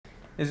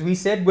As we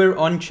said, we're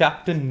on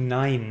chapter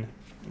 9,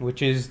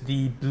 which is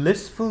the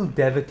Blissful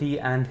Devotee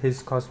and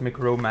his cosmic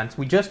romance.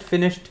 We just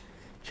finished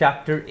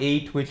chapter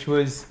 8, which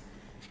was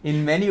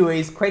in many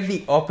ways quite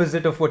the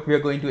opposite of what we are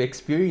going to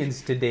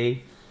experience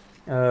today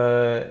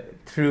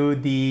through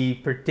the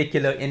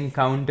particular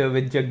encounter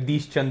with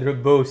Jagdish Chandra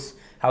Bose,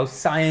 how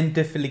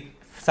scientifically,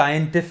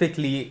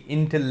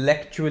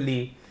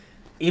 intellectually,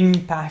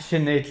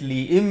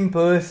 impassionately,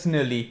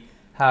 impersonally,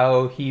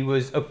 how he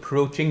was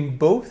approaching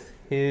both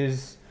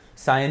his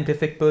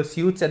scientific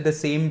pursuits at the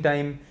same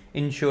time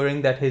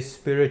ensuring that his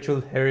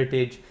spiritual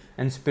heritage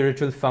and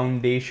spiritual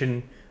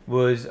foundation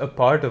was a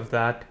part of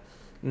that.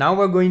 Now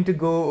we're going to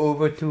go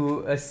over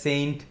to a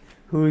saint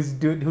who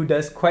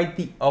does quite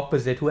the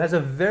opposite, who has a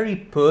very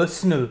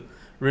personal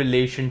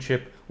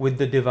relationship with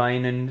the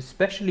divine and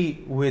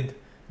especially with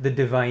the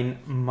Divine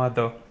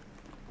Mother.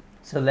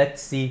 So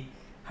let's see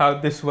how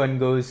this one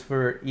goes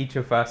for each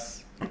of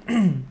us.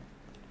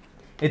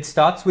 It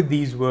starts with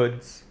these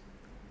words.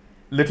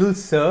 Little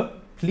sir,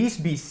 please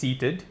be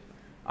seated.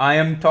 I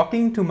am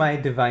talking to my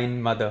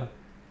Divine Mother.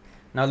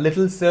 Now,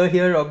 little sir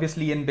here,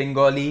 obviously in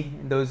Bengali,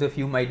 those of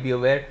you might be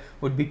aware,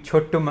 would be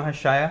Chotto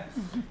Mahasaya.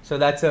 So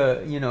that's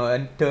a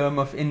term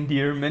of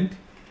endearment.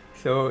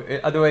 So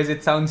otherwise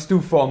it sounds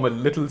too formal,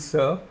 little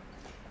sir.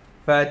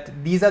 But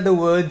these are the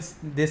words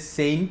this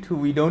saint, who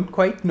we don't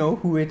quite know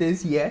who it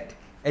is yet,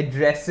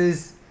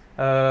 addresses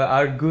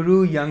our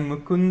guru, young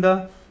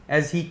Mukunda,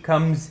 as he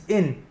comes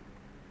in.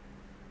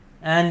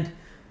 And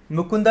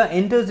Mukunda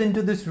enters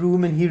into this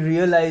room and he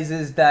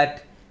realizes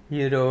that,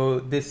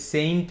 this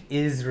saint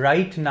is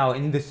right now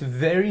in this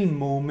very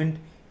moment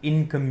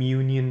in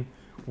communion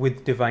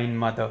with Divine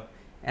Mother.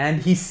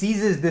 And he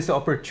seizes this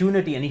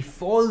opportunity and he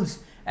falls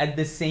at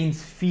the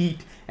saint's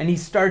feet and he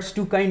starts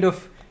to kind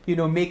of,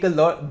 make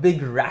a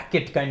big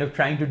racket, kind of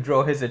trying to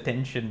draw his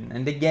attention.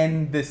 And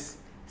again, this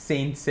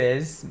saint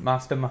says,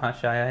 Master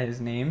Mahasaya, his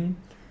name,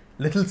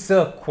 little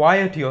sir,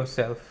 quiet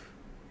yourself.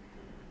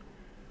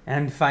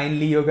 And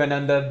finally,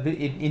 Yogananda,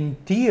 in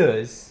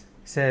tears,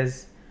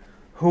 says,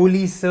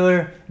 Holy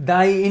Sir,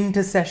 thy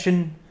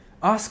intercession,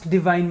 ask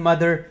Divine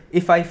Mother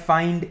if I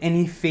find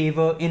any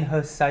favor in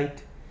her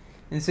sight.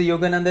 And so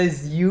Yogananda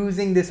is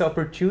using this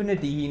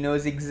opportunity. He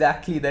knows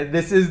exactly that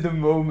this is the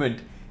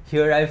moment.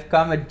 Here I've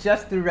come at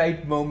just the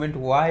right moment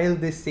while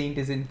this saint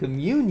is in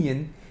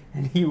communion,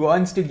 and he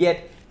wants to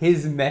get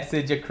his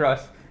message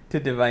across to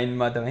Divine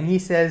Mother. And he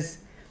says,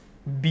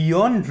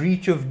 beyond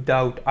reach of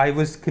doubt, I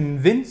was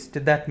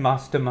convinced that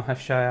Master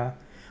Mahasaya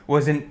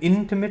was in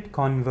intimate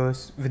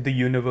converse with the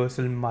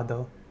Universal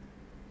Mother.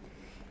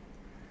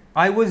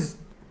 It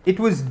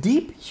was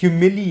deep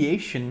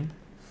humiliation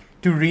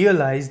to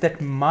realize that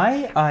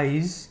my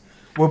eyes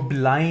were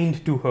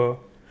blind to her,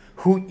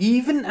 who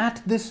even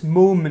at this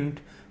moment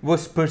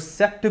was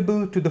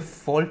perceptible to the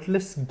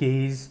faultless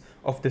gaze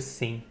of the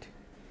saint.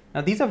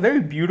 Now these are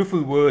very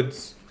beautiful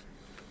words.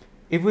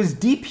 It was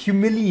deep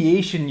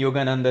humiliation,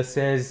 Yogananda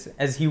says,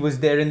 as he was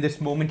there in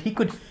this moment. He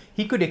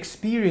could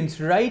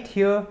experience right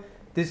here,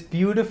 this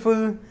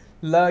beautiful,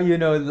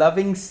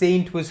 loving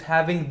saint was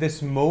having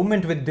this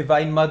moment with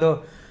Divine Mother,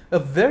 a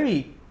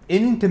very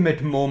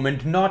intimate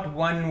moment, not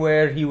one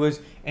where he was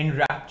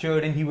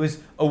enraptured and he was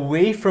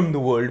away from the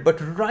world, but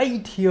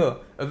right here,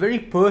 a very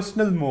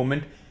personal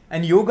moment.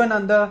 And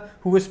Yogananda,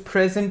 who was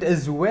present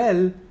as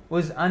well,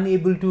 was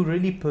unable to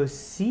really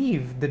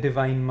perceive the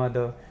Divine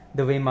Mother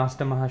the way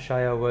Master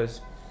Mahasaya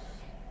was.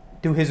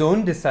 To his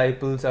own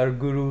disciples, our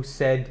Guru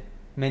said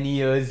many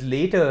years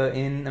later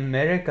in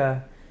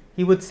America,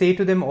 he would say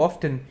to them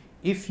often,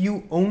 if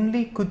you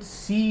only could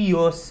see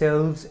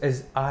yourselves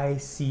as I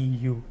see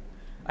you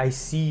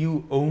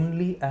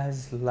only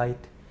as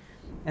light.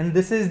 And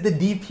this is the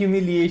deep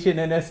humiliation,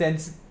 in a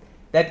sense,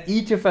 that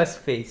each of us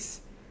face.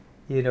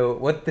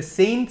 What the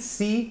saints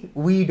see,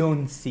 we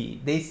don't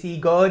see. They see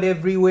God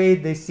every way,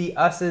 they see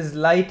us as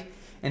light,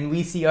 and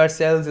we see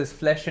ourselves as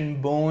flesh and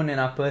bone and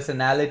our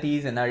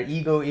personalities and our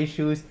ego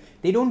issues.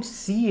 They don't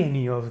see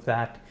any of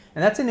that.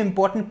 And that's an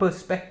important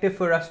perspective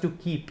for us to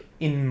keep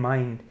in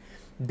mind.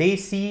 They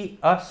see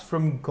us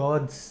from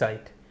God's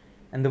sight.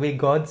 And the way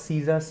God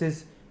sees us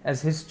is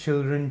as his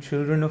children,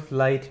 children of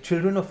light,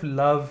 children of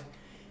love.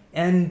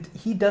 And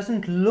he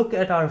doesn't look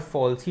at our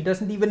faults. He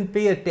doesn't even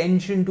pay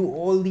attention to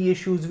all the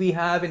issues we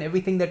have and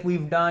everything that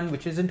we've done,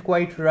 which isn't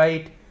quite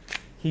right.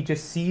 He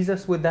just sees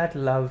us with that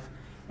love.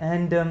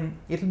 And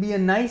it'll be a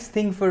nice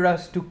thing for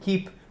us to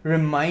keep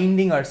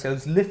reminding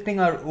ourselves, lifting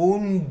our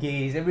own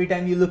gaze. Every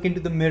time you look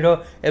into the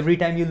mirror, every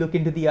time you look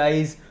into the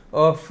eyes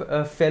of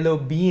a fellow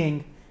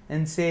being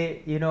and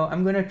say,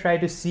 I'm going to try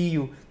to see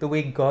you the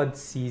way God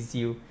sees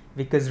you.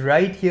 Because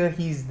right here,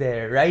 he's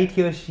there. Right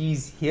here,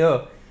 she's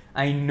here.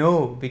 I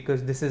know,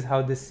 because this is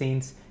how the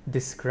saints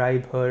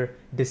describe her,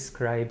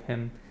 describe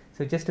him.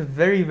 So just a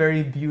very,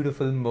 very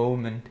beautiful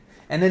moment.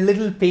 And a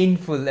little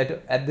painful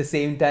at the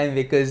same time,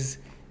 because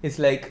it's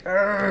like,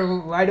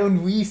 why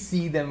don't we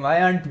see them?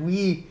 Why aren't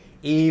we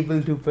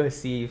able to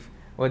perceive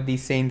what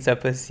these saints are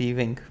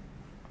perceiving?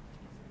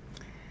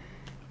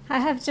 I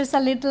have just a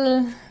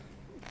little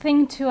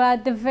thing to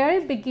add. The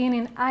very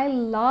beginning, I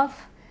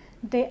love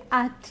the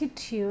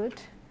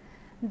attitude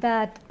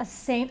that a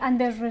saint and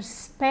the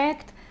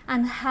respect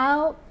and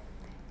how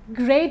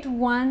great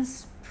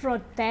ones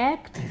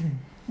protect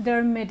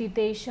their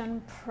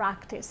meditation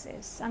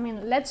practices. I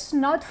mean, let's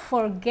not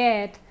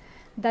forget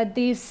that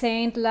this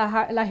saint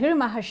Lahiri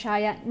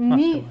Mahasaya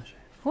knew,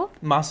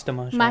 Master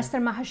Mahasaya. Master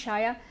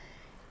Mahasaya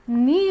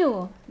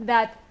knew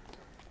that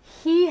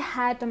he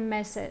had a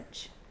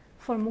message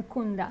for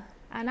Mukunda,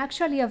 and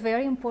actually a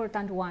very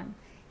important one.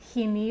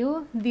 He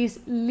knew this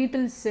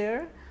little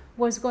sir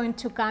was going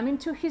to come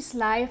into his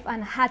life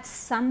and had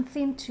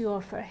something to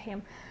offer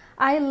him.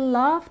 I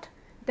loved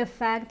the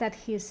fact that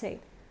he said,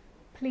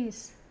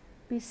 please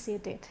be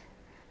seated,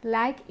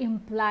 like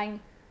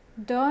implying,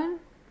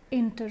 don't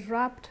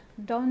interrupt,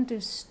 don't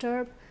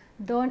disturb,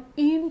 don't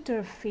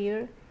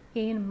interfere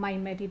in my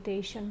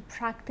meditation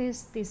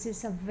practice. This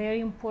is a very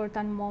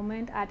important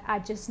moment, and I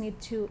just need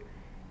to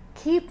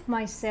keep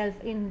myself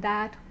in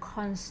that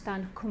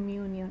constant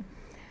communion.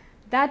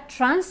 That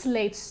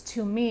translates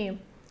to me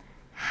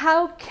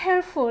how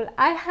careful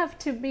I have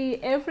to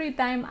be every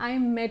time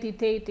I'm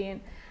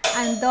meditating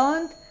and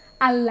don't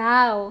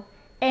allow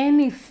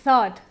any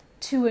thought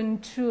to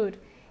intrude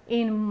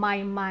in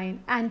my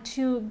mind, and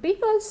to be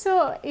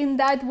also in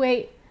that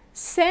way,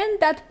 send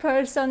that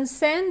person,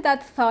 send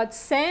that thought,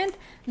 send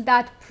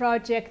that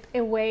project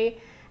away,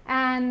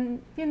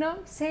 and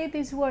say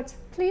these words,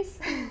 please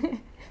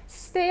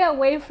stay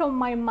away from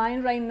my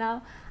mind right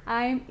now.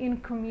 I'm in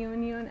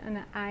communion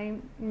and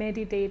I'm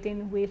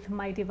meditating with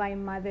my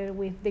Divine Mother,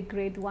 with the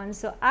Great One.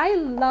 So I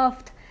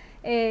loved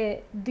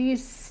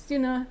this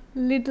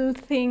little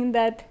thing,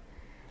 that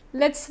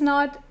let's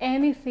not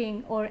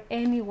anything or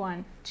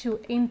anyone to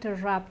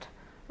interrupt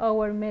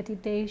our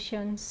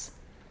meditations.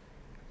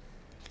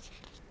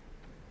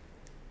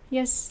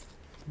 Yes.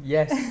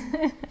 Yes.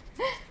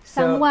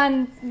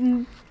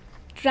 Someone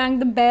rang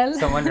the bell.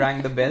 Someone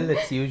rang the bell.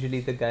 It's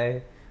usually the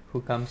guy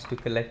who comes to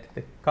collect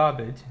the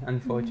garbage,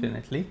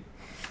 unfortunately.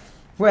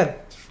 Well,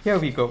 here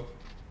we go.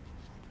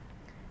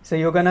 So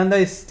Yogananda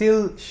is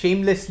still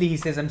shamelessly, he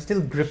says, I'm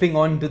still gripping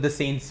on to the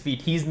saint's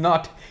feet. He's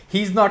not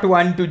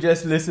one to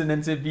just listen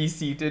and say, be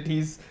seated.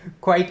 He's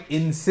quite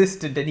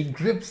insistent, and he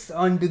grips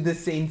onto the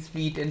saint's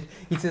feet, and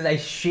he says, I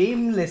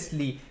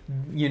shamelessly,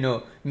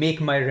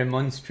 make my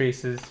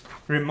remonstrances.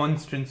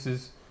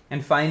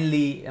 And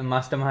finally,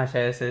 Master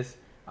Mahasaya says,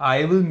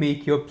 I will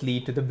make your plea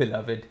to the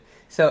beloved.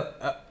 So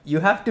you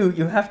have to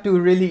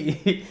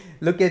really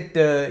look at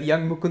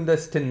young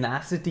Mukunda's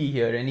tenacity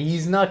here, and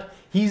he's not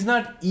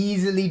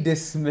easily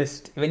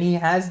dismissed. When he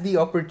has the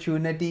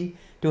opportunity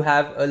to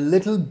have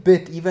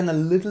even a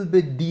little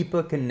bit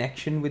deeper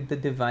connection with the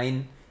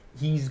divine,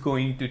 he's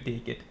going to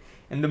take it.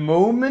 And the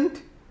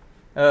moment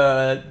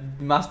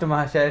Master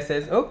Mahasaya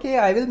says, okay,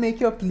 I will make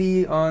your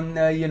plea on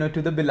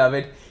to the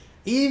beloved,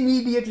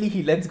 immediately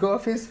he lets go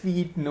of his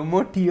feet, no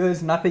more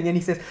tears, nothing, and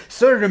he says,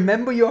 sir,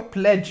 remember your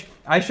pledge.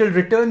 I shall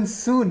return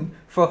soon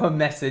for her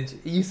message.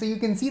 So you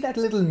can see that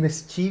little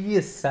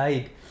mischievous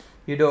side.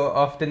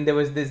 Often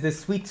there's this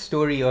sweet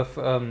story of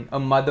a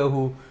mother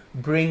who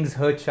brings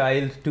her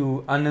child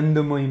to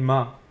Anandamoyi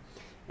Ma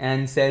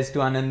and says to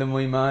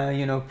Anandamoyi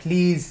Ma,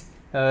 please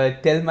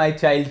tell my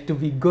child to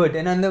be good.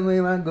 And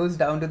Anandamoyi Ma goes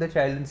down to the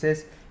child and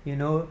says,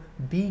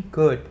 be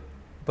good,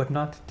 but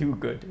not too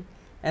good.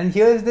 And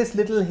here's this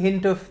little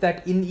hint of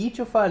that in each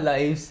of our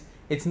lives.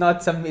 It's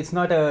not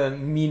a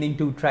meaning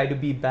to try to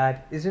be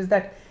bad. It's just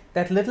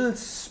that little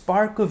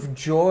spark of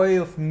joy,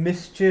 of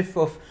mischief,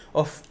 of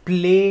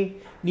play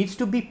needs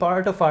to be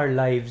part of our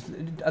lives.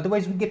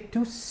 Otherwise we get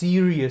too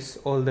serious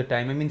all the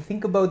time. I mean,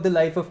 think about the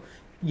life of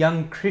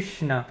young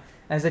Krishna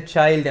as a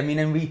child. I mean,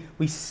 and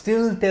we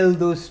still tell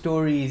those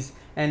stories.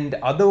 And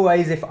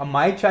otherwise, if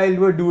my child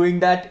were doing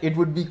that, it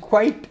would be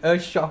quite a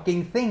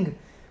shocking thing.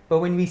 But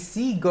when we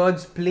see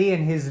God's play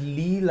and His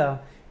Leela,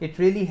 it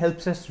really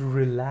helps us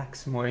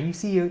relax more. And you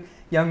see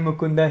young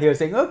Mukunda here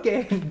saying,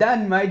 okay,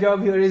 done, my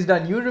job here is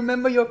done. You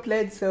remember your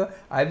pledge, sir,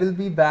 I will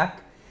be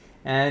back.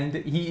 And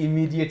he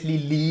immediately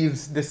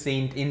leaves the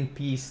saint in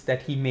peace,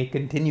 that he may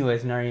continue,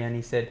 as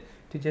Narayani said,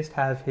 to just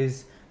have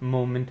his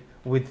moment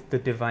with the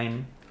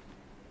divine.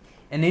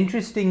 An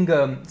interesting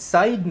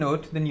side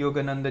note that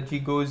Yogananda ji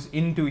goes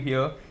into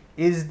here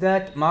is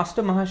that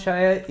Master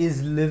Mahasaya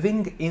is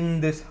living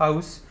in this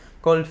house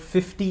called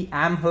 50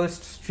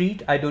 Amherst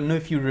Street. I don't know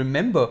if you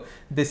remember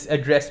this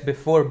address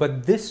before,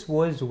 but this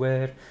was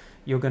where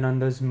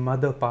Yogananda's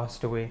mother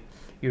passed away.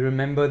 You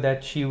remember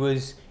that she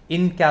was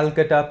in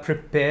Calcutta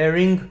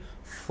preparing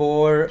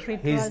for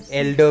his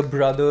elder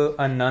brother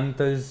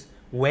Ananta's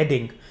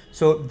wedding.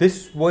 So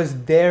this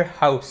was their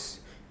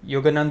house,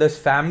 Yogananda's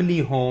family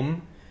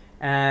home.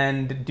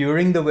 And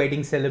during the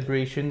wedding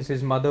celebrations,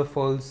 his mother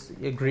falls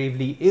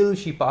gravely ill.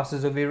 She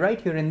passes away right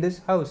here in this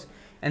house.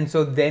 And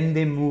so then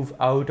they move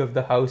out of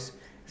the house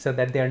so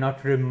that they are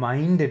not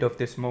reminded of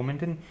this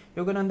moment. And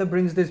Yogananda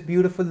brings this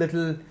beautiful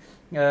little,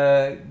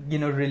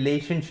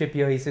 relationship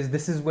here. He says,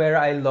 this is where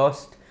I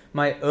lost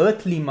my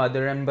earthly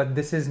mother, but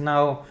this is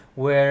now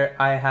where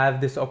I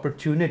have this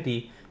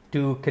opportunity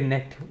to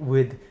connect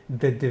with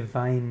the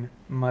Divine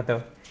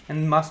Mother.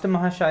 And Master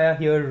Mahasaya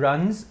here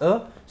runs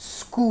a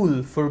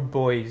school for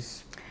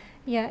boys.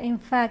 Yeah, in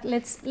fact,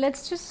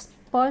 let's just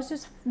pause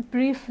just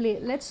briefly.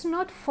 Let's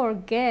not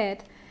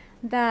forget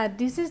that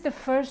this is the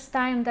first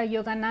time that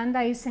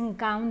Yogananda is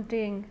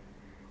encountering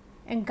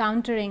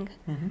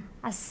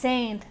a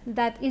saint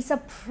that is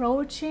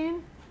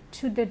approaching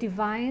to the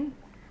divine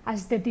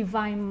as the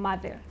Divine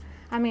Mother.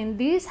 I mean,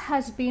 this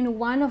has been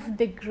one of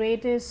the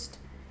greatest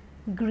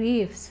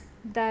griefs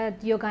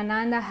that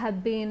Yogananda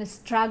had been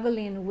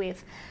struggling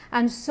with.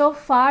 And so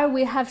far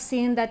we have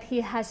seen that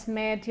he has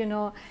met,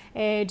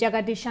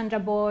 Jagadish Chandra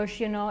Bose,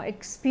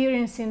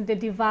 experiencing the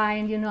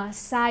divine, as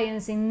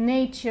science in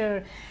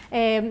nature,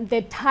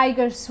 the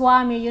Tiger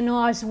Swami,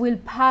 as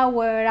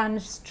willpower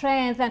and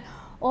strength, and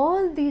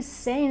all these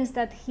saints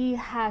that he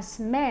has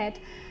met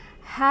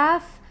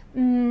have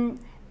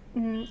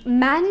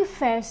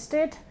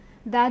manifested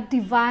that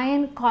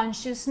divine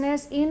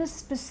consciousness in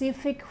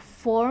specific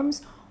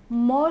forms,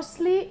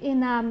 mostly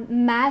in a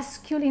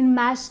masculine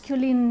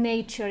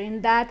nature,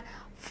 in that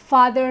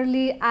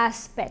fatherly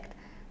aspect.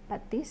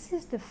 But this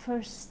is the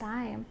first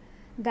time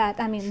that,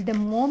 the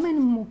moment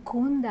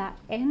Mukunda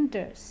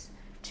enters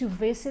to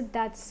visit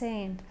that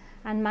saint,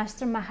 and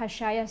Master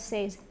Mahasaya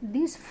says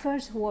these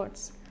first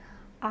words,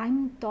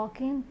 "I'm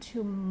talking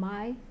to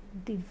my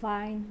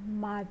Divine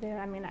Mother."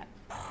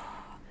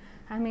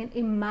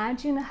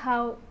 Imagine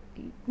how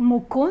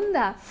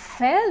Mukunda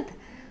felt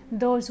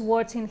those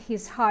words in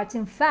his heart.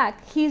 In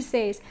fact, he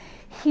says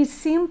his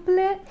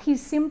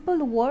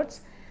simple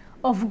words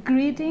of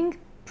greeting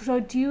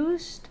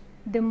produced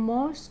the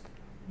most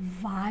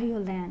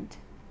violent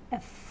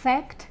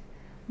effect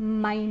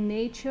my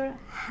nature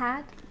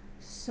had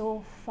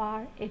so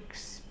far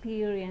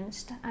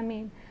experienced.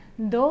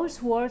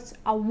 Those words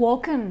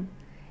awoken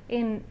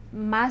in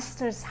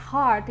Master's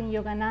heart, in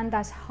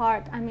Yogananda's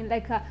heart,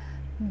 like a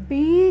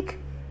big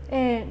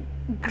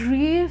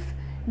grief,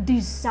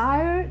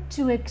 desire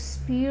to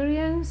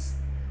experience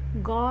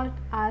God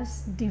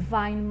as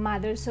Divine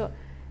Mother. So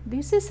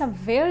this is a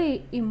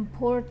very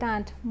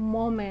important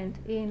moment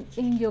in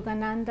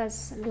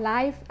Yogananda's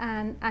life,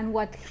 and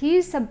what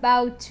he's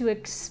about to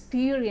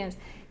experience,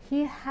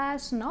 he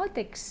has not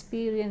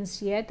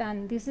experienced yet,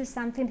 and this is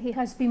something he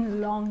has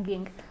been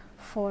longing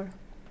for.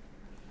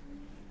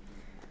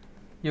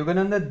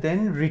 Yogananda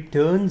then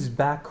returns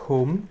back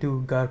home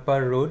to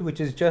Garpar Road, which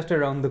is just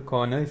around the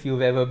corner if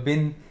you've ever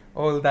been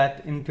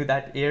into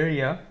that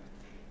area.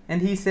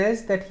 And he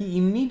says that he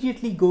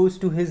immediately goes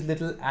to his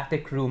little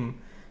attic room.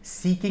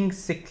 Seeking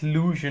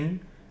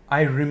seclusion,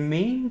 I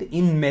remained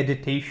in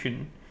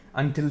meditation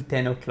until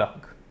 10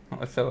 o'clock.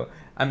 So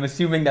I'm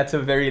assuming that's a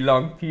very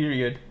long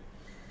period.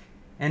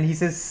 And he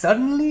says,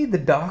 suddenly the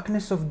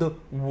darkness of the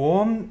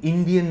warm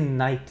Indian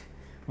night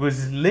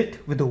was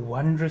lit with a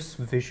wondrous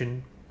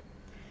vision.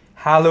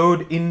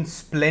 Hallowed in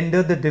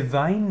splendor, the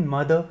Divine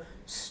Mother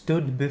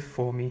stood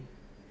before me,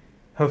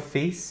 her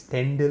face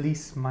tenderly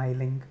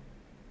smiling.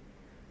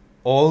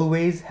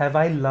 Always have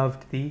I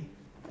loved thee,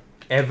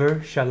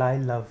 ever shall I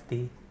love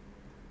thee.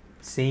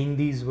 Saying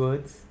these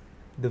words,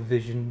 the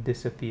vision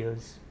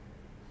disappears.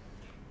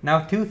 Now,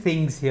 two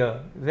things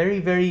here,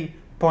 very, very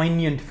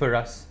poignant for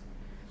us.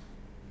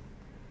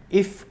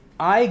 If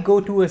I go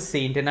to a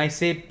saint and I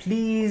say,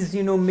 please,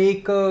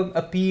 make a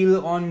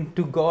appeal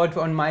to God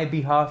on my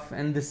behalf,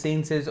 and the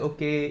saint says,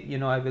 okay,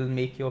 I will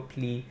make your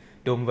plea,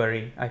 don't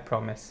worry, I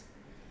promise.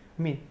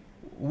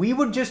 We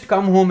would just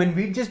come home and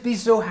we'd just be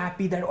so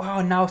happy that,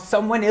 wow, now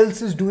someone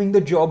else is doing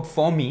the job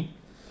for me.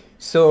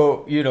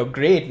 So,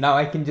 great, now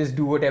I can just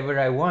do whatever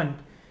I want.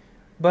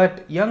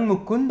 But young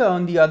Mukunda,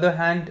 on the other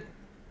hand,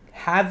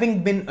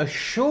 having been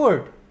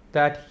assured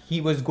that he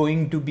was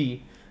going to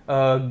be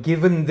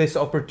given this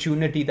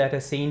opportunity that a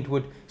saint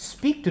would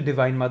speak to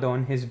Divine Mother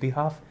on his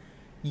behalf,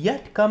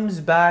 yet comes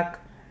back,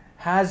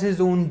 has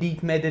his own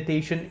deep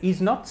meditation,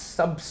 is not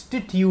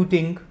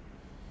substituting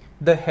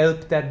the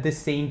help that this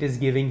saint is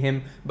giving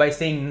him by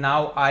saying,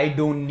 now I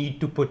don't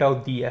need to put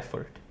out the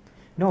effort.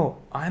 No,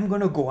 I'm going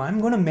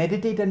to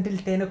meditate until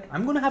 10 o'clock.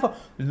 I'm going to have a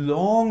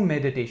long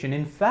meditation.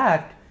 In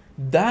fact,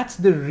 that's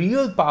the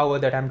real power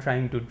that I'm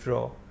trying to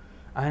draw.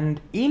 And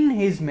in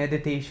his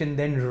meditation,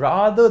 then,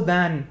 rather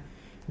than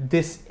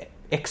this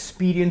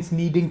experience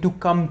needing to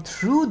come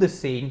through the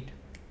saint,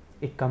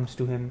 it comes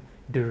to him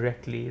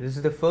directly. This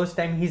is the first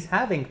time he's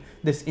having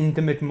this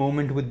intimate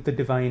moment with the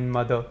Divine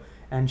Mother,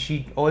 and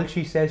all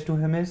she says to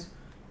him is,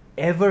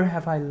 ever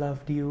have I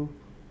loved you,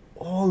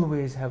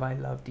 always have I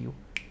loved you.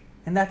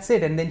 And that's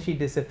it. And then she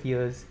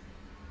disappears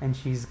and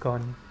she's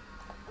gone.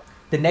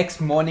 The next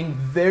morning,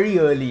 very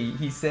early,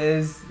 he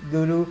says,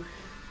 Guru,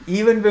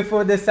 even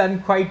before the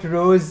sun quite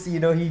rose, he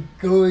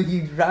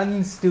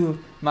runs to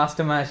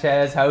Master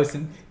Mahasaya's house,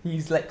 and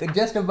he's like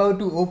just about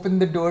to open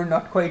the door,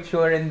 not quite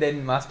sure, and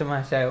then Master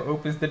Mahasaya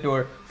opens the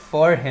door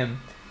for him.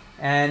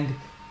 And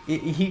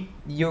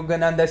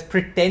Yogananda is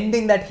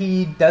pretending that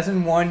he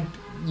doesn't want,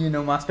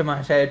 Master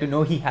Mahasaya to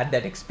know he had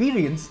that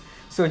experience.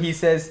 So he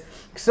says,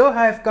 so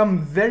I have come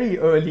very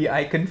early,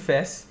 I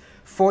confess,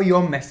 for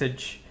your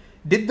message.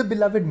 did the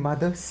beloved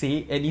mother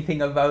say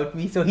anything about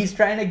me? So he's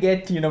trying to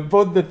get,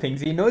 both the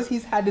things. He knows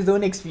he's had his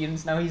own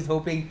experience. Now he's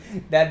hoping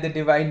that the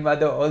Divine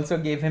Mother also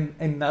gave him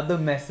another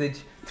message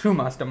through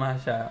Master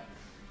Mahasaya.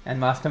 And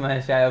Master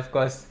Mahasaya, of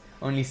course,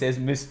 only says,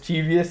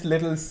 mischievous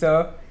little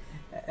sir.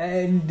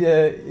 And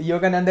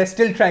Yogananda is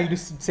still trying to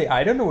say,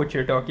 I don't know what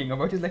you're talking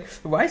about. He's like,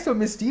 why so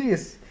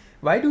mysterious?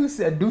 Why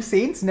do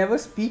saints never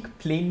speak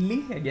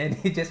plainly? Again,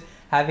 he's just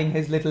having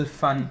his little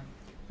fun.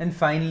 And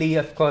finally,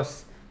 of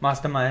course,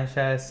 Master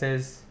Mahasaya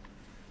says,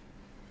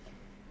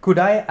 could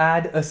I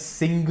add a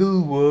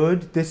single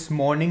word this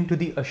morning to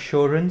the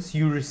assurance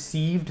you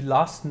received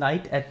last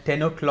night at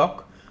 10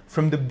 o'clock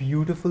from the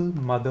beautiful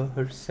mother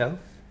herself?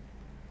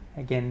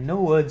 Again, no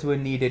words were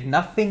needed.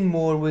 Nothing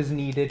more was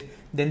needed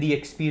than the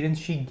experience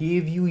she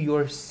gave you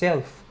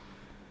yourself.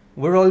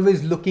 We're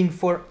always looking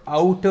for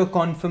outer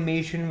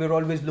confirmation. We're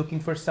always looking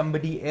for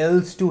somebody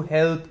else to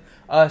help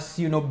us,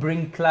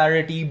 bring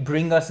clarity,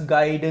 bring us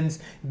guidance,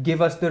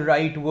 give us the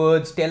right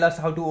words, tell us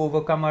how to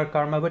overcome our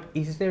karma. But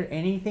is there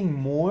anything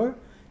more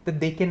that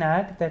they can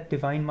add that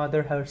Divine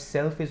Mother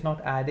herself is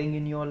not adding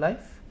in your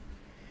life?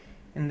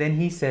 And then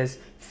he says,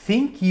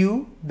 think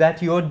you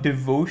that your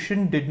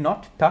devotion did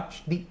not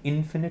touch the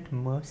infinite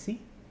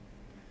mercy?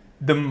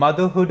 The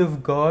motherhood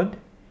of God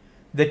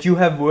that you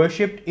have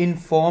worshipped in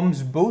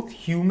forms both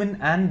human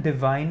and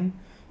divine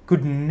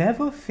could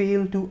never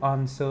fail to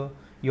answer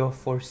your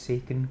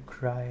forsaken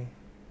cry.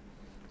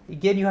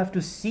 Again, you have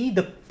to see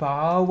the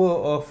power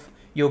of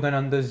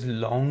Yogananda's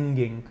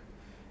longing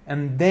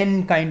and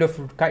then kind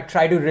of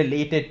try to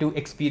relate it to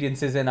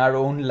experiences in our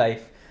own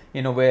life,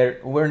 where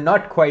we're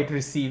not quite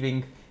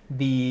receiving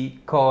the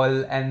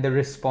call and the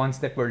response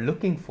that we're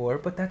looking for,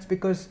 but that's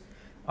because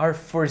our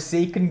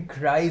forsaken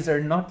cries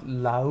are not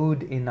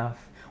loud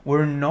enough.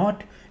 We're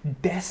not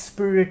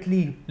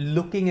desperately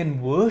looking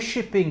and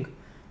worshipping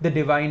the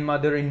Divine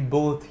Mother in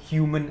both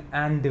human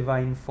and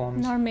divine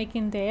forms. Nor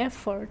making the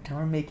effort.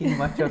 Nor making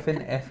much of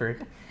an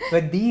effort.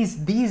 But these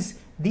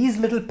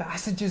little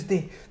passages,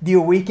 they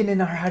awaken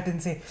in our heart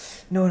and say,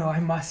 no, I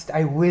must,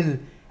 I will,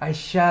 I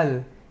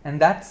shall. And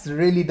that's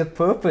really the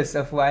purpose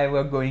of why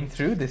we're going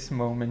through this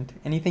moment.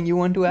 Anything you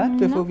want to add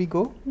before we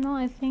go? No,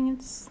 I think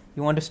it's...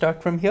 You want to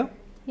start from here?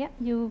 Yeah,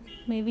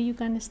 maybe you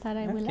can start.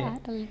 I will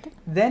add a little.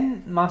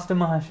 Then Master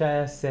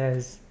Mahasaya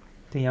says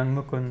to young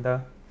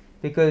Mukunda,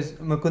 because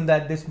Mukunda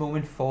at this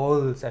moment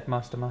falls at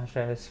Master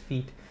Mahasaya's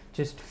feet,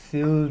 just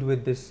filled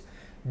with this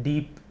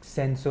deep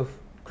sense of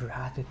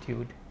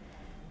gratitude.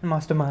 And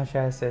Master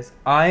Mahasaya says,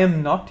 I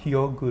am not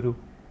your Guru.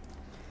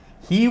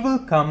 He will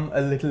come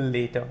a little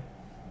later.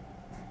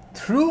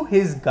 Through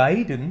his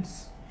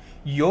guidance,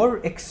 your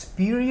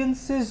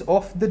experiences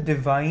of the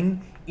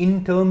divine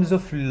in terms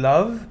of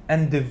love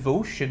and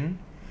devotion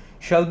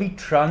shall be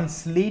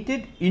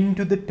translated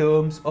into the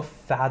terms of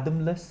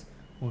fathomless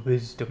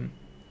wisdom.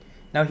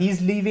 Now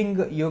he's leaving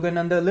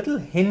Yogananda a little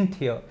hint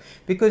here,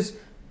 because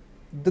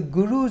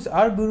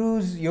our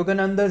Guru's,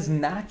 Yogananda's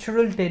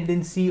natural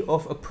tendency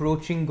of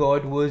approaching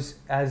God was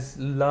as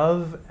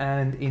love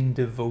and in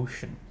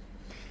devotion.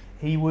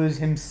 He was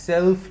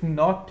himself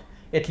not,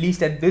 at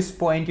least at this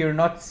point, you're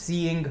not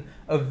seeing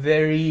a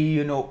very,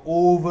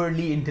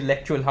 overly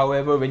intellectual.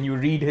 However, when you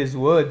read his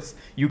words,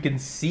 you can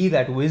see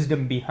that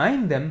wisdom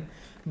behind them.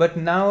 But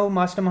now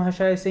Master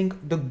Mahasaya is saying,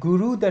 the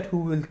Guru who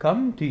will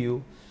come to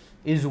you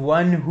is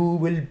one who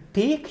will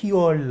take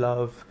your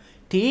love,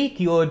 take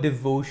your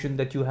devotion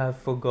that you have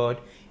for God,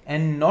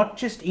 and not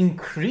just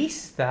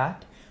increase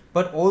that,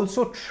 but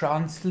also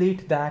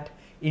translate that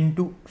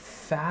into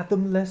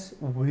fathomless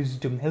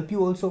wisdom. Help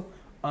you also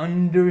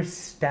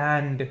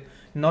understand,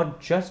 not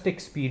just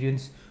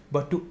experience,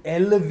 but to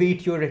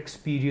elevate your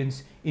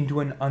experience into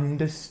an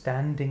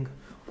understanding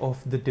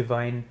of the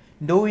divine,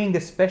 knowing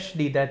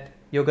especially that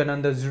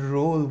Yogananda's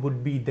role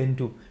would be then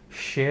to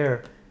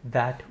share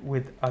that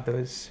with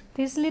others.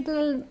 This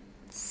little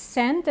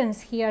sentence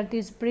here,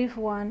 this brief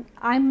one,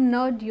 I'm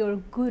not your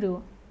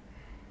Guru.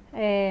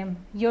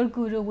 Your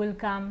Guru will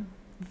come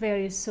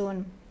very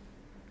soon.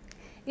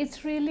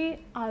 It's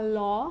really a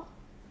law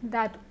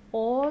that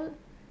all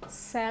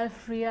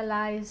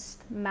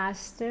self-realized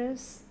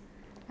masters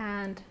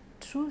and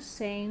true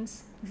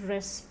saints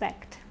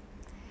respect.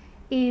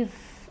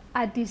 If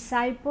a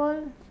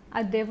disciple,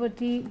 a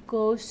devotee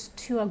goes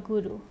to a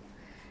Guru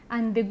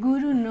and the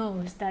Guru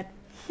knows that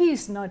he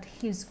is not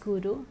his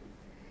Guru,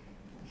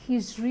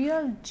 his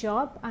real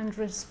job and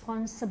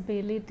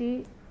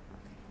responsibility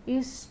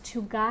is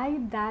to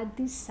guide that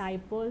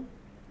disciple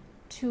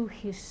to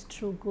his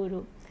true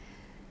Guru.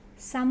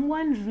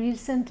 Someone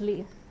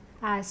recently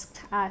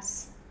asked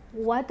us,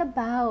 what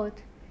about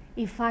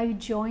if I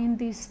join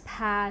this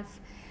path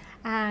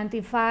and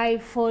if I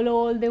follow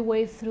all the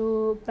way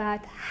through,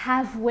 but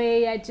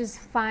halfway I just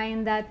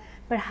find that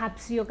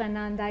perhaps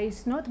Yogananda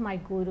is not my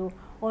Guru,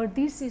 or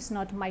this is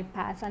not my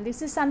path? And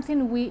this is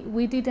something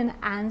we didn't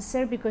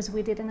answer because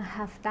we didn't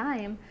have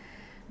time.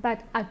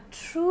 But a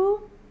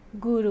true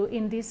Guru,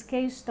 in this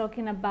case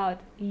talking about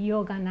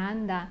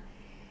Yogananda,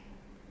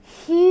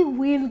 he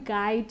will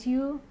guide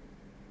you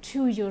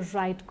to your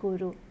right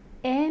Guru.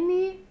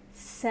 any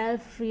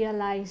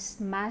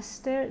self-realized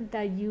master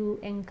that you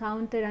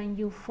encounter and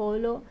you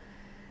follow,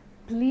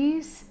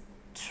 please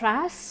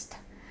trust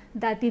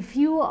that if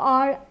you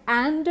are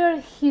under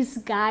his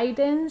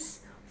guidance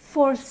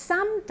for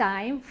some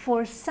time,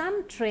 for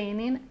some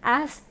training,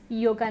 as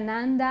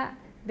Yogananda,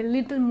 the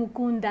little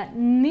Mukunda,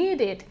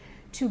 needed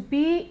to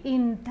be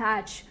in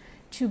touch,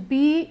 to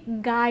be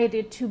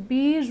guided, to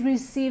be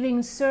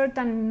receiving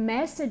certain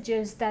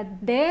messages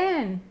that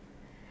then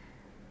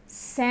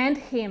send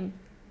him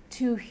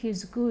to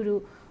his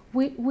guru.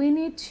 We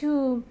need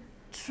to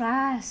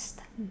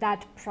trust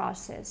that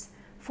process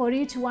for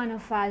each one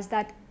of us,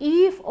 that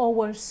if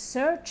our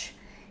search,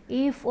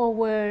 if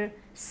our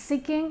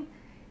seeking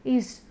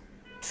is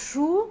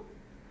true,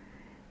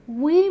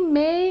 we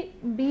may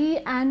be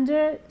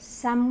under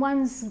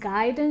someone's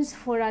guidance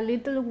for a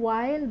little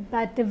while,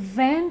 but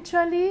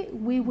eventually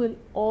we will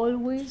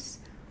always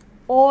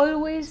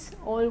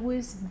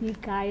be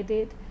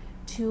guided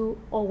to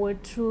our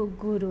true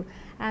guru.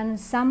 And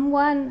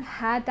someone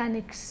had an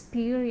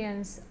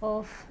experience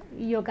of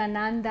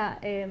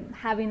Yogananda,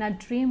 having a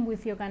dream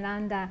with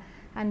Yogananda,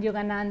 and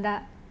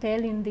Yogananda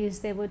telling this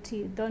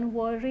devotee, don't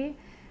worry,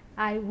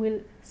 I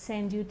will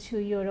send you to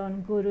your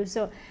own guru.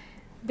 So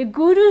the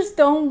gurus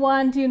don't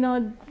want,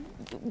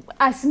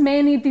 as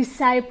many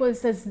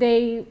disciples as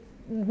they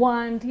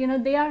want.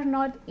 They are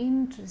not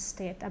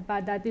interested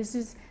about that. This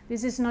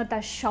is not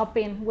a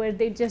shopping where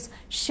they just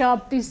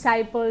shop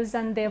disciples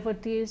and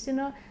devotees.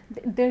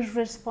 Their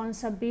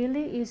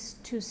responsibility is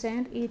to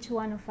send each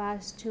one of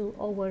us to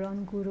our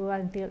own guru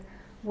until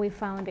we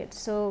found it.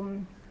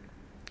 So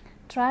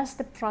trust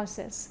the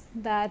process,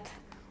 that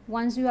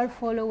once you are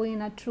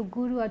following a true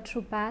guru, a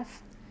true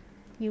path,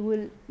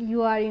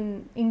 you are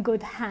in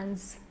good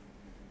hands.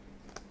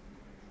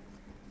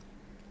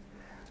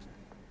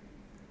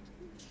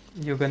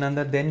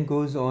 Yogananda then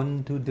goes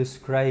on to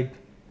describe,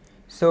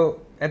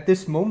 so at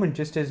this moment,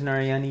 just as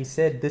Narayani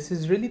said, this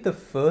is really the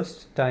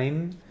first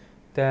time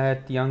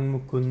that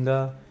young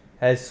Mukunda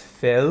has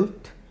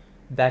felt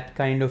that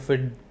kind of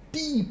a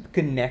deep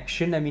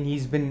connection. I mean,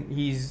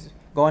 he's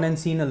gone and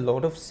seen a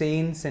lot of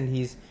saints and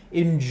he's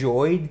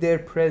enjoyed their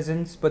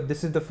presence, but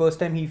this is the first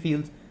time he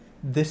feels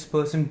this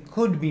person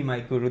could be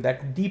my guru.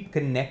 That deep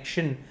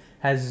connection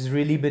has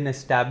really been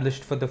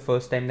established for the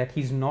first time, that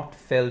he's not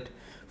felt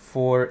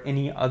for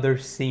any other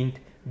saint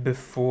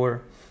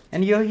before.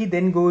 And here he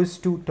then goes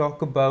to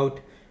talk about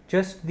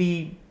just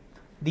the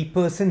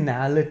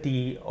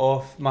personality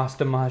of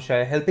Master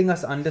Mahasaya, helping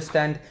us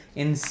understand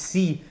and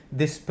see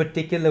this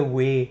particular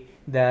way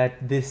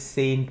that this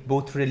saint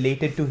both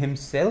related to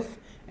himself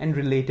and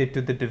related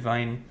to the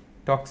divine.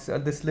 Talks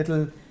this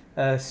little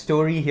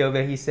story here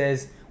where he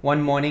says,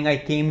 one morning I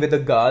came with a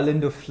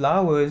garland of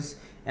flowers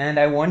and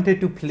I wanted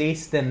to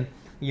place them,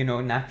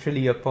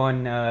 naturally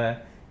upon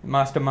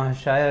Master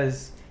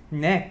Mahasaya's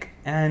neck.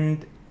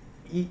 And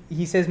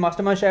he says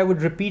Master Mahasaya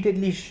would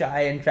repeatedly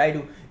shy and try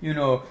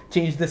to,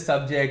 change the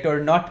subject or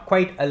not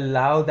quite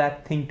allow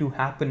that thing to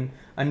happen,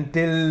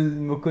 until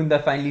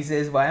Mukunda finally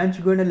says, why aren't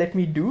you going to let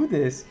me do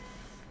this?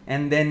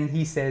 And then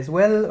he says,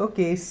 well,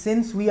 okay,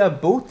 since we are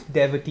both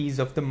devotees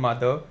of the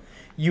mother,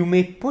 you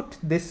may put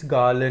this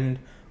garland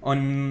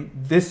on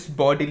this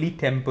bodily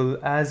temple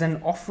as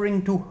an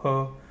offering to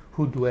her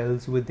who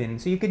dwells within.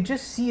 So you can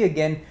just see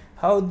again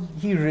how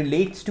he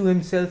relates to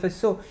himself as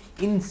so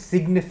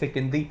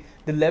insignificant.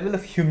 The level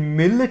of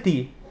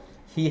humility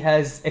he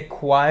has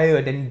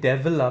acquired and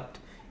developed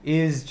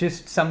is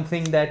just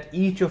something that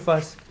each of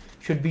us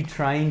should be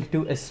trying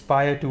to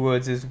aspire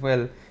towards as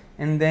well.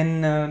 And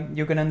then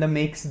Yogananda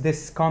makes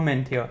this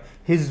comment here.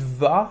 His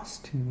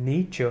vast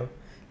nature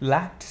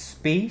lacked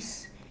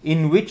space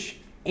in which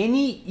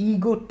any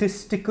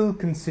egotistical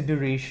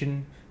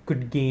consideration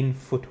could gain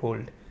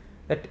foothold.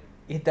 That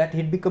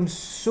it becomes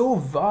so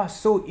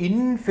vast, so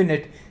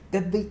infinite,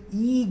 that the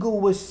ego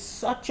was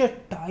such a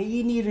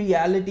tiny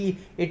reality,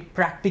 it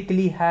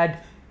practically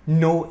had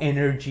no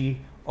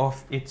energy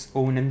of its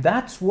own. And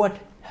that's what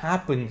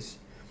happens.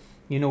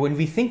 When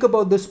we think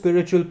about the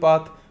spiritual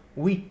path,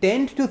 we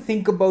tend to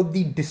think about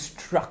the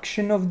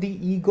destruction of the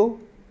ego,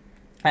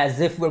 as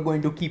if we're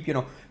going to keep,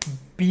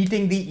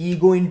 beating the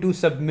ego into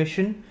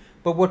submission.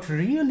 But what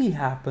really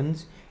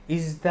happens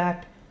is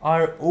that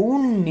our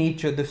own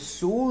nature, the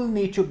soul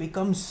nature,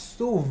 becomes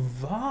so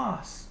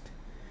vast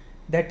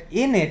that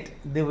in it,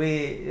 the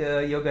way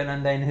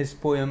Yogananda in his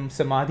poem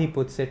Samadhi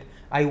puts it,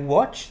 I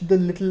watch the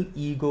little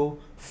ego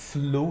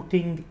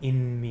floating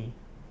in me,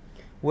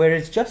 where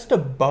it's just a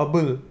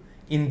bubble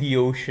in the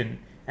ocean.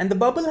 And the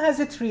bubble has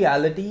its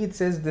reality. It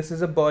says, this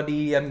is a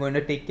body, I'm going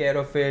to take care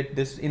of it.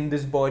 In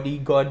this body,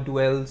 God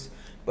dwells.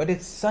 But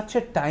it's such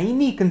a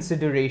tiny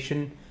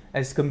consideration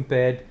as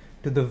compared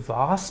to the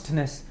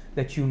vastness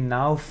that you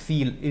now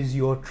feel is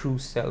your true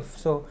self.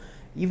 So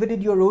even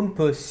in your own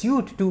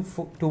pursuit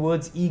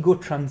towards ego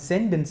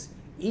transcendence,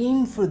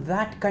 aim for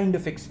that kind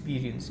of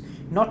experience.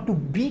 Not to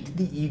beat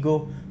the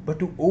ego, but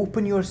to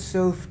open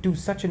yourself to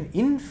such an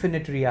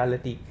infinite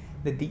reality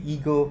that the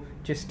ego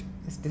just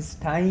is this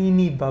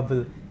tiny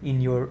bubble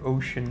in your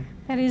ocean.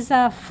 There is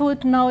a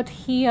footnote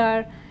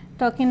here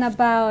talking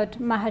about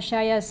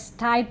Mahasaya's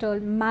title,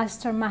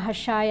 Master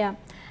Mahasaya.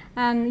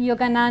 And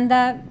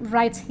Yogananda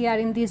writes here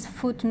in this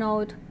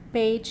footnote,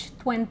 page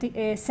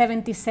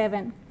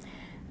 77.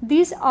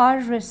 These are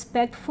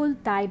respectful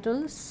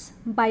titles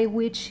by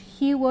which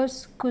he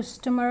was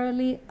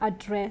customarily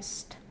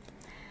addressed.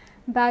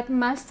 But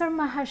Master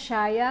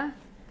Mahasaya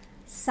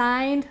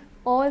signed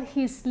all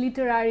his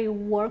literary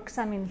works,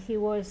 I mean, he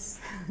was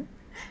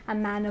a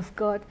man of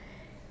God,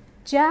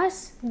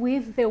 just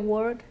with the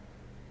word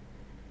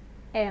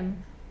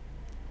M.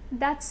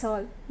 That's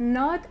all,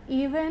 not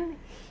even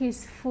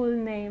his full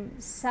name.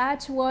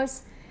 Such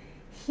was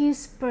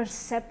his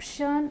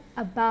perception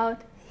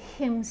about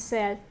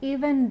himself.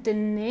 Even the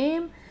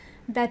name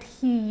that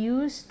he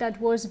used,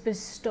 that was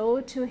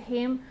bestowed to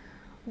him,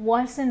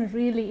 wasn't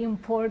really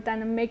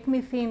important. And make me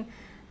think,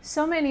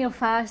 so many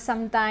of us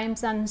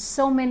sometimes, and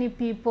so many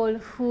people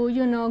who,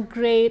 you know,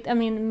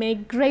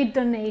 make great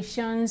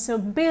donations or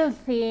build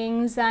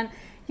things and,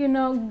 you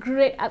know,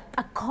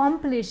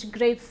 accomplish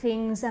great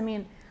things. I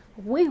mean,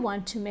 we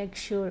want to make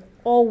sure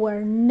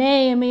our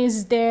name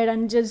is there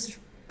and just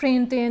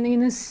printing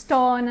in a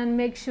stone and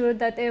make sure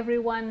that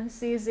everyone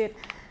sees it.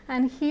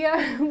 And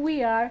here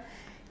we are,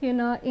 you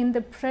know, in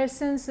the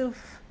presence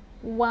of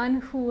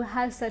one who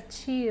has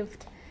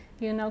achieved,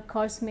 you know,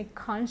 cosmic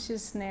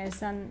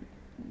consciousness, and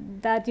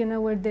that, you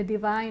know, where the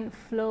divine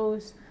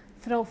flows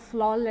through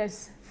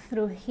flawless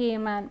through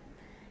him. And,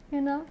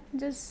 you know,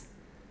 just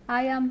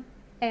I am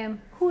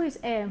M. Who is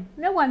M?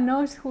 No one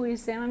knows who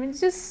is M. I mean, it's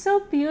just so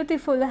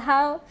beautiful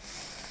how,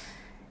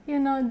 you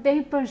know,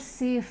 they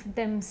perceive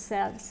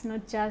themselves,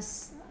 not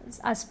just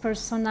as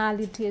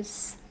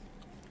personalities.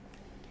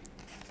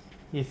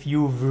 If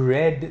you've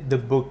read the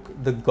book,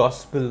 The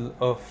Gospel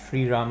of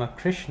Sri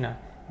Ramakrishna,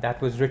 that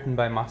was written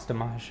by Master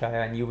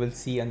Mahasaya, and you will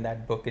see in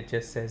that book it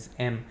just says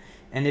M.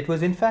 And it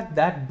was in fact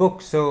that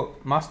book. So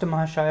Master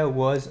Mahasaya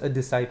was a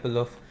disciple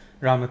of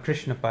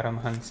Ramakrishna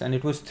Paramhans, and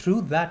it was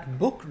through that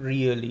book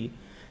really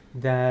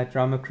that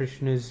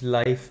Ramakrishna's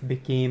life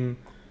became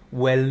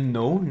well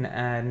known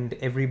and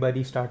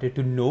everybody started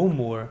to know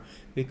more,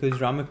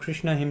 because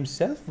Ramakrishna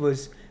himself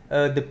was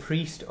the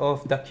priest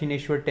of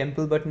Dakshineshwar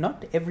temple, but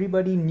not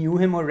everybody knew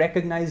him or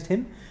recognized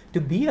him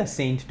to be a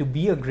saint, to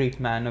be a great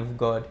man of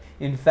God.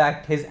 In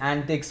fact, his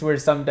antics were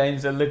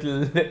sometimes a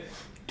little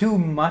too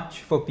much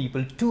for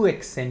people, too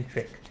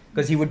eccentric,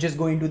 because he would just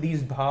go into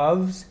these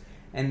bhavs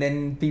and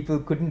then people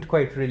couldn't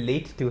quite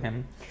relate to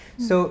him.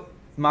 So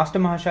Master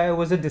Mahasaya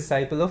was a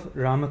disciple of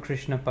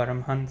Ramakrishna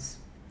Paramhans.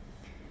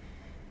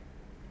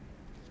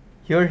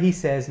 Here he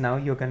says now,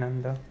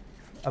 Yogananda,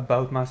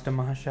 about Master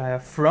Mahasaya,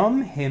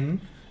 from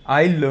him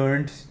I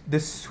learned the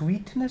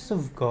sweetness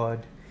of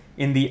God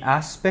in the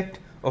aspect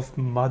of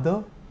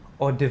mother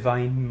or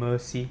divine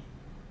mercy.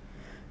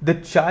 The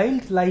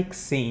childlike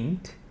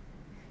saint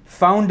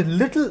found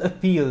little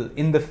appeal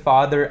in the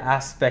father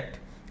aspect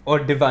or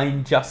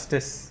divine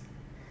justice.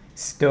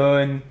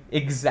 Stern,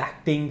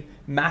 exacting,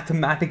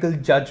 mathematical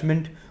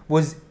judgment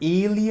was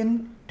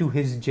alien to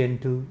his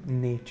gentle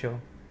nature.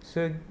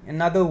 So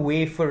another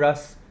way for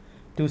us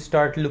to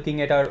start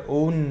looking at our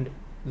own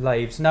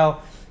lives.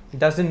 Now, it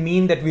doesn't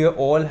mean that we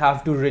all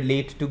have to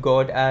relate to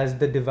God as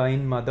the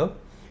Divine Mother.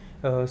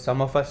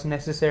 Some of us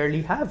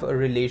necessarily have a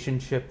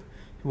relationship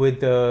with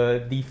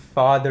the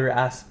father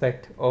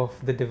aspect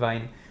of the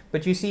divine.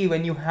 But you see,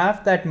 when you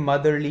have that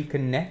motherly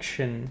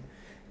connection,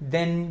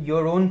 then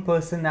your own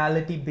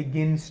personality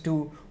begins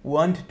to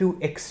want to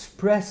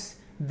express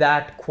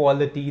that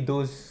quality,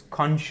 those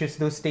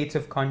states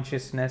of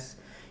consciousness,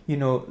 you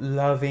know,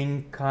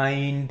 loving,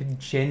 kind,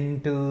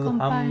 gentle,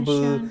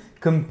 humble,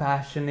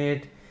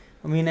 compassionate.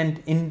 I mean,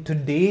 and in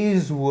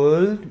today's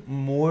world,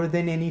 more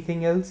than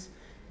anything else,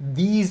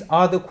 these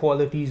are the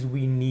qualities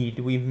we need.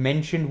 We've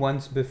mentioned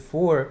once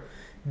before,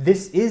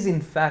 this is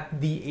in fact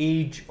the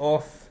age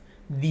of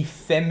the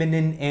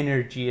feminine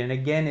energy. And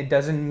again, it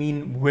doesn't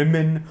mean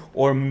women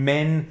or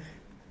men.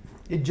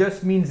 It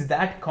just means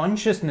that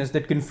consciousness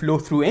that can flow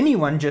through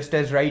anyone, just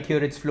as right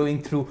here it's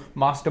flowing through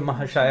Master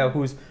Mahasaya,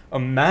 who's a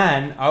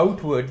man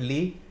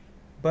outwardly,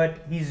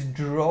 but he's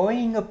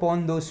drawing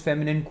upon those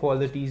feminine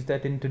qualities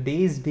that in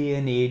today's day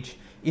and age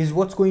is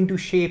what's going to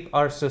shape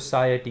our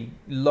society.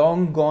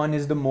 Long gone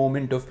is the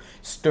moment of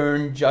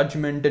stern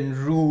judgment and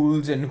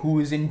rules and who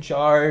is in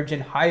charge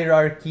and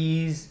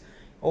hierarchies.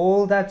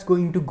 All that's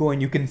going to go,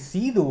 and you can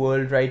see the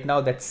world right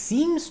now that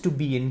seems to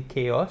be in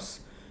chaos,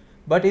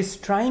 but is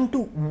trying to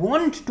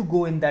want to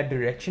go in that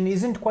direction,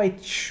 isn't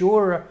quite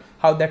sure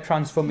how that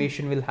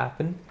transformation will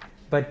happen,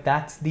 but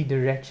that's the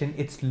direction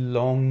it's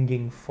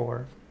longing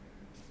for.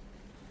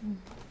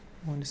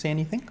 Want to say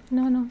anything?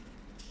 No.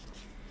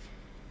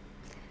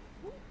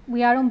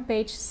 We are on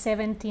page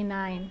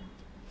 79,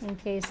 in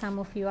case some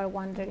of you are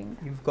wondering.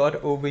 You've got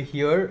over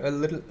here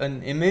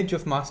an image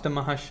of Master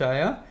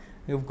Mahasaya.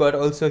 You've got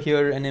also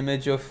here an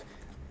image of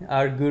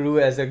our guru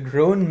as a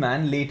grown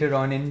man later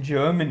on in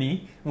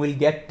Germany. We'll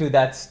get to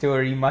that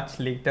story much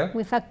later.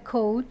 With a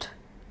coat.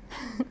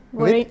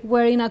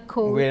 Wearing a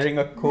coat. Wearing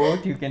a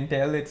coat, you can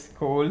tell it's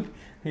cold.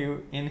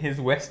 In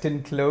his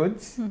Western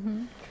clothes.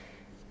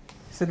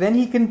 So then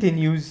he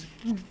continues,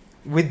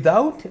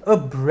 without a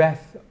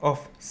breath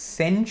of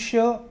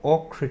censure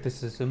or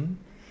criticism,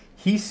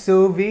 he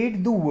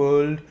surveyed the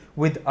world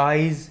with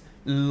eyes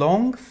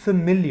long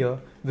familiar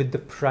with the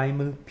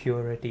primal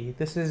purity.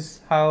 This is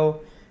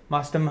how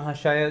Master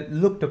Mahasaya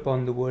looked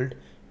upon the world.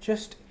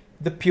 Just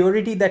the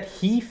purity that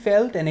he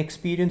felt and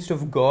experienced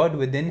of God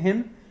within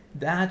him,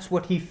 that's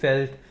what he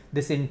felt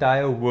this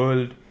entire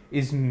world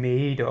is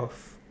made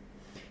of.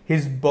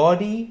 His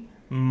body,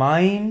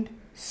 mind,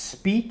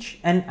 speech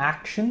and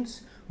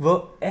actions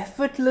were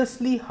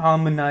effortlessly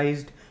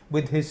harmonized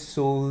with his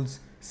soul's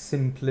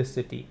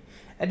simplicity.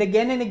 And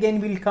again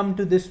we'll come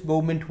to this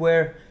moment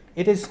where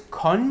it is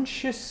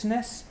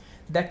consciousness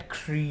that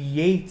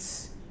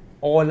creates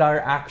all our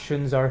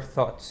actions, our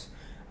thoughts.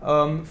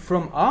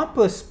 From our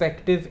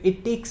perspective,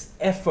 it takes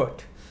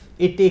effort.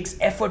 It takes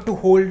effort to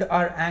hold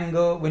our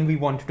anger when we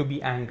want to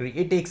be angry.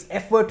 It takes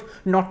effort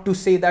not to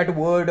say that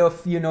word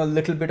of,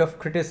 little bit of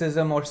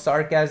criticism or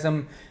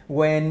sarcasm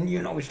when,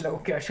 it's like,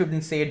 okay, I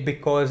shouldn't say it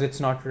because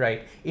it's not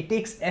right. It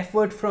takes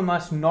effort from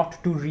us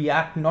not to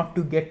react, not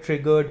to get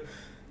triggered,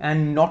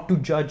 and not to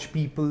judge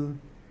people.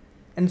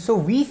 And so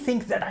we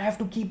think that I have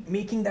to keep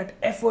making that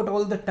effort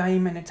all the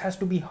time and it has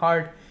to be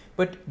hard.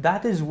 But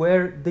that is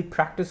where the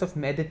practice of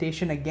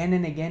meditation again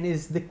and again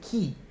is the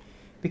key.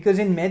 Because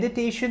in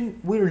meditation,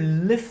 we're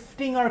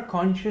lifting our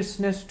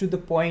consciousness to the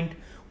point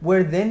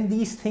where then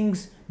these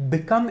things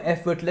become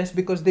effortless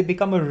because they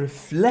become a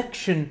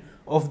reflection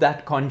of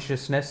that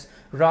consciousness,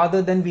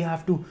 rather than we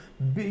have to,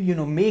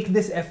 make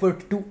this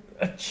effort to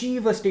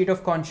achieve a state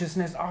of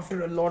consciousness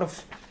after a lot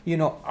of,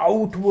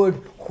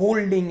 outward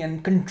holding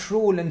and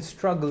control and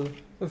struggle.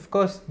 Of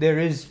course, there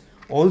is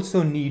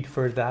also need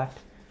for that.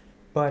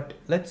 But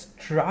let's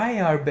try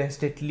our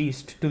best at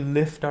least to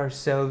lift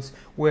ourselves,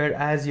 where,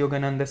 as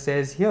Yogananda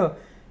says here,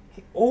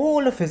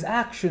 all of his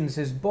actions,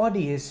 his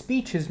body, his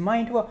speech, his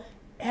mind were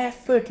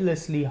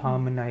effortlessly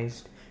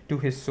harmonized to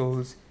his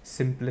soul's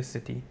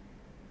simplicity.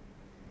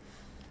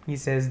 He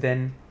says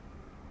then,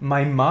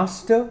 my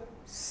master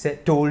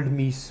told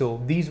me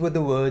so. These were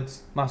the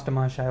words Master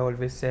Mahasaya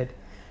always said.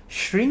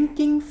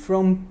 Shrinking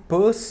from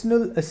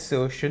personal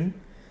assertion,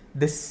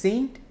 the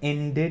saint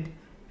ended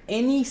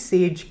any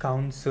sage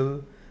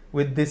counsel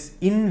with this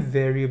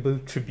invariable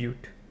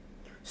tribute.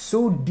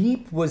 So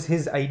deep was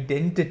his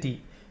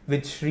identity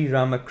with Sri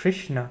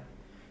Ramakrishna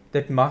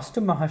that Master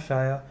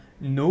Mahasaya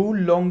no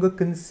longer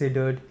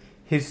considered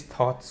his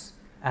thoughts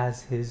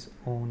as his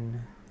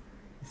own.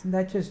 Isn't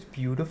that just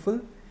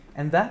beautiful?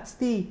 And that's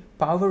the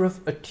power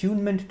of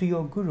attunement to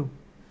your Guru.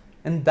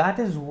 And that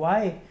is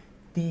why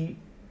the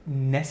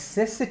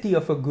necessity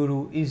of a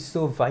guru is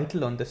so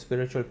vital on the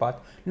spiritual path.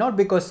 Not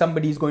because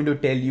somebody is going to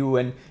tell you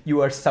and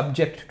you are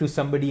subject to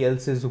somebody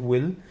else's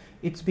will.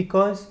 It's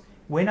because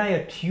when I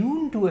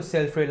attune to a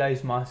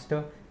self-realized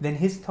master, then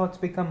his thoughts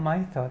become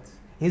my thoughts.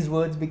 His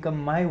words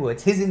become my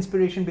words. His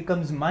inspiration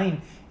becomes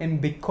mine. And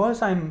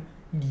because I'm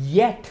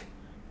yet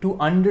to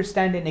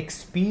understand and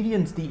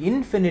experience the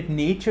infinite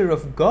nature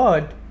of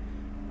God,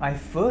 I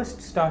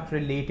first start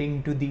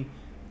relating to the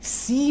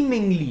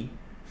seemingly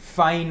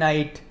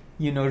finite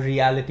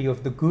reality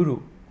of the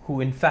Guru,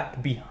 who in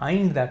fact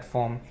behind that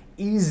form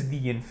is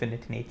the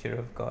infinite nature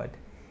of God.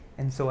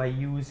 And so I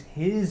use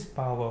his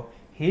power,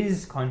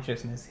 his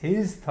consciousness,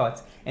 his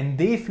thoughts, and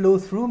they flow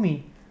through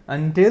me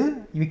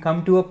until you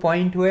come to a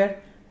point where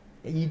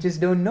you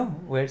just don't know.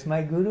 Where's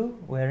my Guru?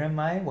 Where am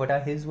I? What are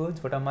his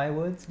words? What are my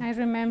words? I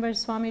remember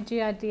Swamiji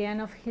at the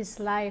end of his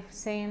life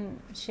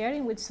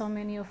sharing with so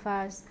many of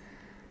us,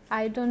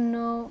 I don't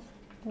know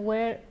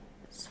where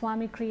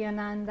Swami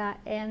Kriyananda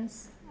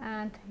ends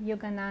and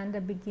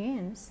Yogananda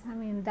begins. I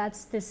mean,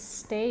 that's the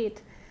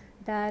state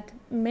that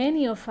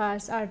many of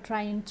us are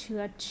trying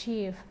to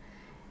achieve.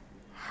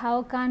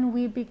 How can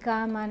we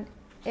become an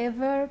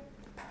ever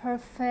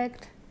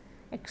perfect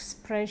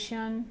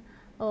expression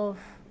of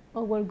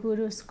our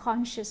Guru's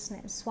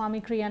consciousness?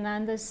 Swami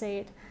Kriyananda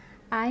said,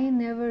 I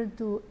never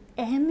do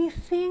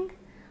anything,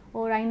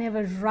 or I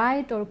never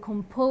write or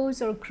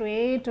compose or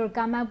create or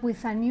come up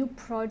with a new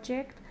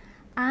project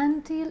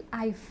until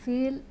I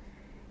feel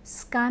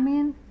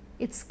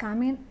it's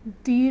coming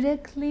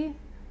directly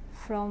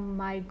from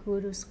my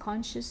Guru's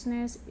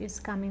consciousness, it's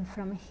coming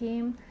from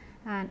him,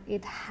 and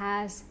it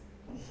has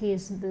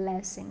his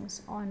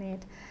blessings on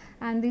it.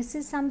 And this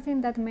is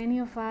something that many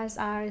of us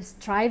are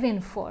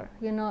striving for.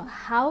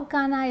 How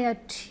can I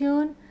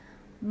attune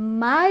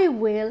my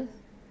will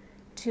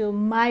to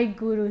my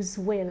Guru's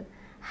will?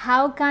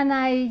 How can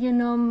I,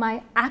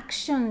 my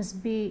actions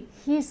be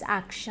his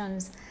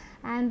actions?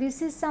 And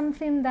this is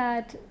something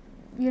that,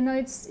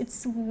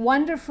 it's a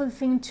wonderful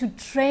thing to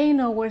train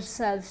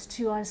ourselves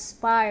to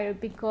aspire,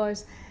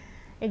 because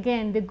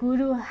again, the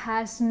Guru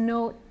has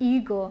no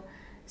ego.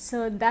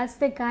 So that's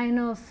the kind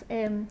of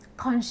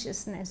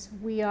consciousness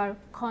we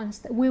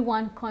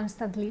want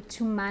constantly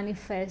to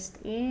manifest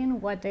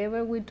in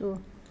whatever we do.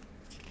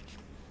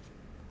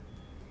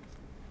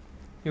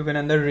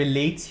 Yogananda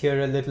relates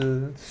here a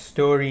little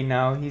story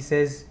now. He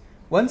says,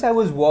 once I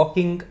was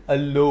walking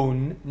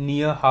alone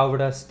near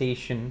Howrah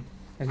station,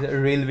 a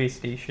railway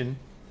station,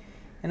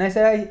 and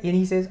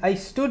he says, I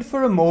stood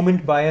for a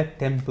moment by a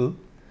temple,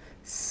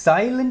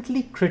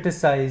 silently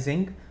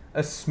criticizing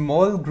a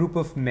small group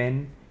of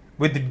men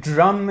with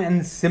drum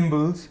and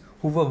cymbals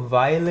who were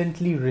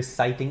violently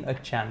reciting a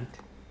chant.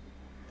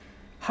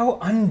 How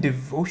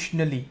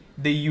undevotionally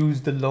they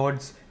used the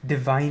Lord's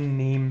divine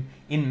name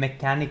in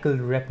mechanical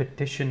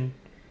repetition,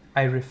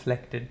 I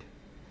reflected.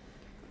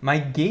 My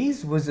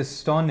gaze was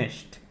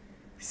astonished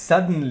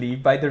suddenly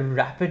by the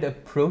rapid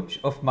approach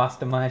of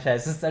Master Mahasaya.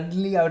 So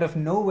suddenly out of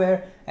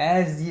nowhere,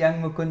 as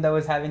young Mukunda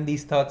was having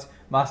these thoughts,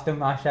 Master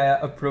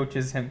Mahasaya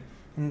approaches him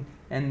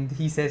and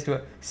he says to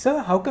her, Sir,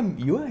 how come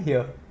you are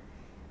here?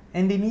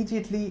 And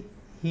immediately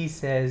he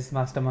says,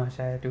 Master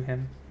Mahasaya to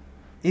him,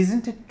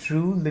 Isn't it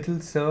true, little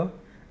sir,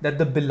 that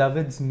the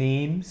beloved's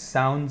name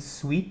sounds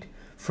sweet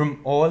from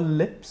all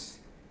lips,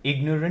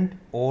 ignorant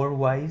or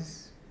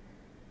wise?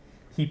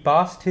 He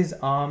passed his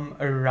arm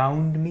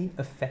around me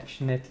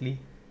affectionately,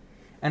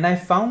 and I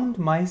found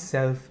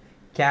myself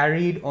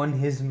carried on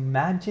his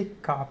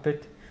magic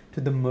carpet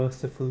to the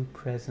merciful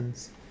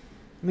presence.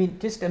 I mean,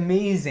 just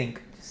amazing.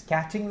 Just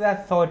catching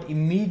that thought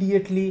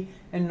immediately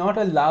and not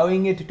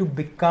allowing it to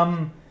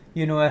become,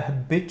 a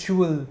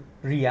habitual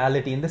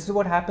reality. And this is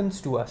what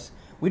happens to us.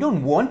 We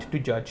don't want to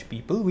judge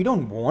people. We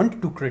don't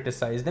want to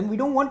criticize them. We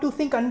don't want to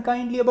think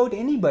unkindly about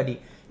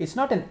anybody. It's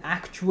not an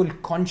actual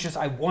conscious,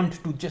 I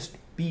want to just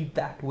be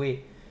that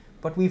way.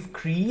 But we've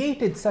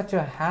created such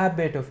a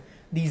habit of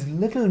these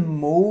little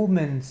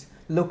moments.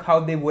 Look how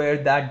they wear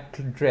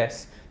that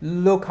dress.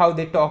 Look how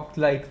they talk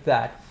like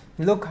that.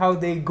 Look how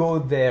they go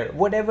there.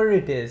 Whatever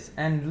it is.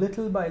 And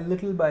little by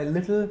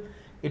little,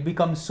 it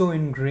becomes so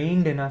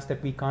ingrained in us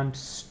that we can't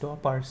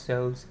stop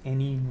ourselves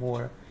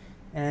anymore.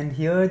 And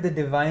here the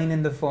divine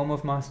in the form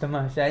of Master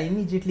Mahasaya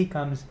immediately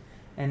comes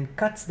and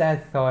cuts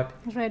that thought,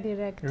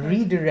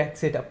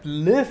 redirects it,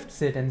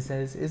 uplifts it and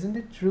says, isn't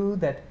it true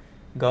that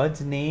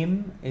God's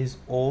name is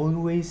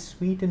always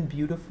sweet and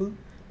beautiful,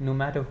 no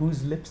matter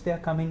whose lips they are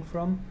coming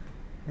from?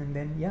 And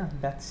then,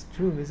 that's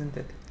true, isn't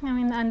it? I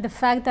mean, and the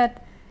fact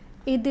that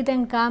it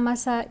didn't come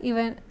as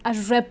even a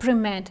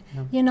reprimand.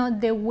 No.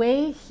 The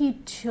way he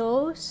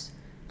chose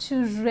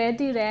to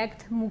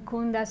redirect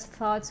Mukunda's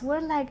thoughts were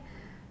like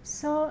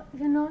so,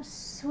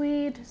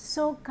 sweet,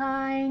 so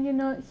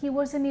kind. He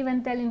wasn't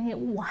even telling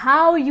him,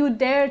 how you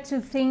dare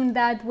to think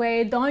that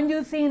way? Don't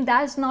you think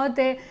that's not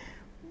the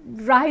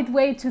right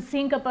way to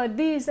think about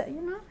this?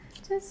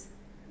 Just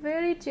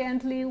very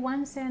gently,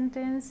 one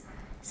sentence.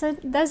 So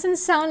it doesn't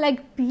sound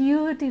like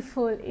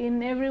beautiful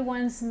in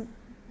everyone's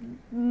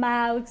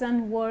mouths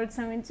and words.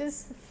 I mean,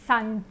 just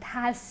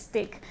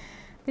fantastic.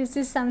 This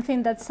is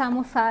something that some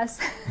of us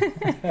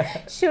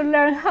should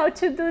learn how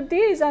to do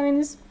this. I mean,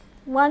 it's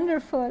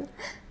wonderful.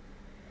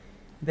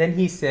 Then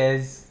he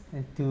says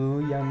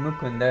to young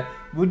Mukunda,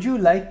 would you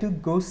like to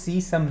go see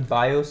some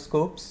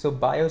bioscopes? So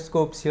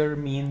bioscopes here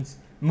means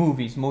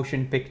movies,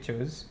 motion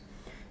pictures.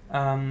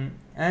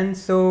 And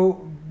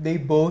so they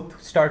both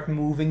start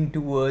moving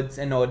towards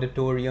an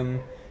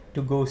auditorium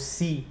to go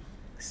see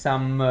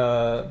some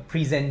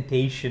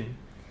presentation.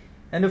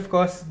 And of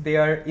course they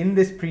are in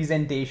this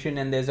presentation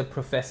and there's a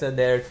professor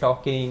there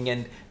talking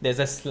and there's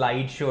a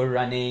slideshow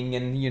running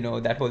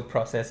and that whole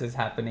process is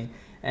happening.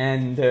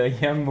 And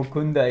young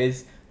Mukunda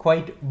is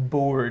quite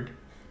bored,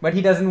 but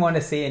he doesn't want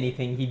to say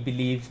anything. He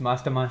believes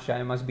Master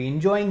Mahasaya must be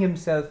enjoying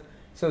himself,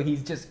 so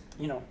he's just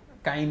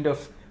kind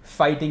of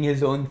fighting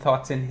his own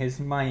thoughts in his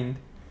mind.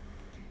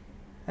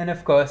 And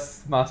of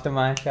course Master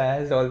Mahasaya,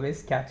 as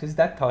always, catches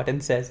that thought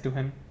and says to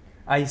him,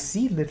 I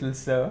see, little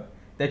sir,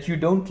 that you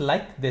don't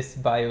like this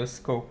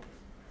bioscope.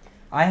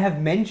 I have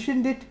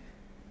mentioned it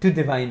to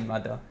Divine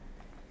Mother.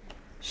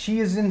 She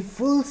is in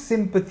full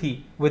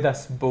sympathy with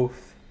us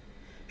both.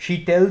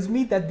 She tells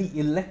me that the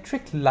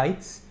electric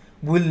lights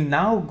will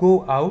now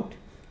go out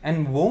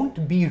and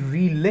won't be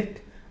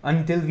relit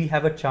until we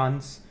have a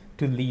chance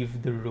to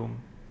leave the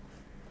room.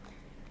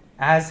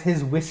 As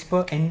his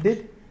whisper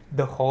ended,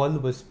 the hall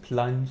was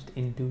plunged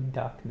into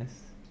darkness.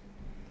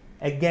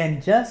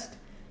 Again, just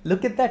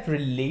look at that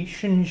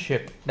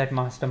relationship that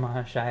Master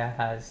Mahasaya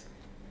has.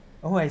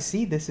 Oh, I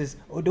see this is,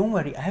 don't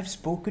worry, I have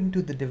spoken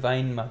to the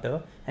Divine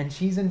Mother and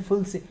she's in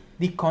full...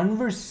 The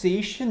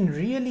conversation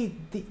really,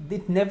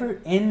 it never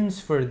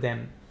ends for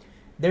them.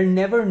 They're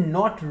never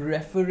not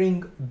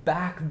referring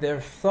back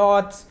their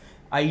thoughts,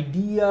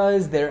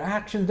 ideas, their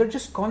actions. They're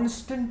just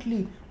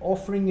constantly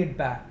offering it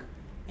back.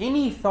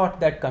 Any thought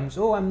that comes,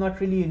 I'm not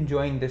really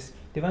enjoying this.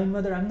 Divine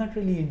Mother, I'm not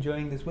really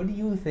enjoying this. What do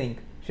you think?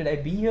 Should I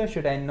be here?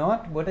 Should I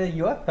not? What are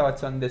your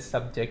thoughts on this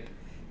subject?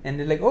 And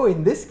they're like,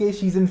 in this case,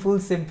 she's in full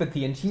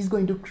sympathy and she's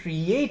going to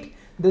create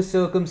the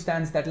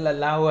circumstance that will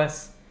allow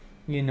us,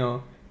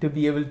 to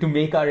be able to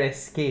make our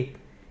escape.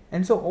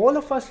 And so all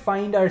of us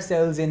find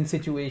ourselves in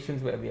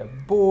situations where we are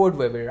bored,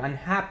 where we're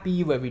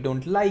unhappy, where we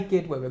don't like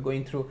it, where we're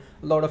going through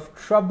a lot of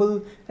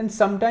trouble. And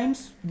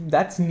sometimes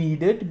that's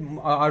needed.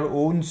 Our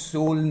own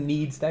soul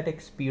needs that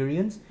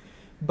experience.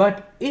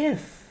 But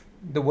if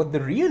what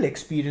the real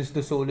experience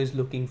the soul is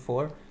looking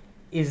for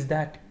is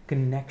that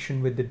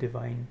connection with the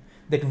divine,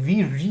 that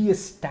we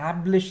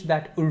re-establish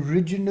that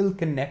original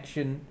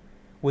connection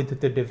with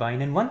the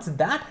divine. And once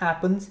that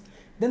happens,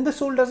 then the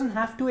soul doesn't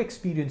have to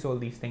experience all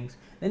these things.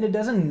 Then it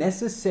doesn't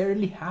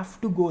necessarily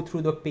have to go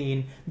through the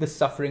pain, the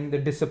suffering, the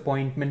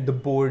disappointment, the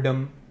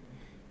boredom.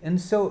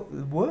 And so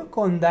work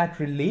on that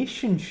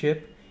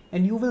relationship,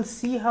 and you will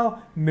see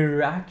how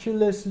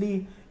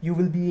miraculously you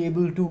will be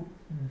able to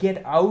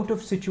get out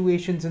of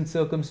situations and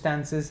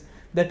circumstances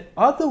that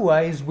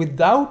otherwise,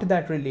 without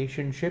that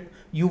relationship,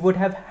 you would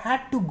have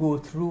had to go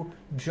through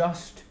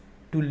just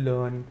to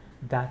learn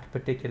that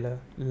particular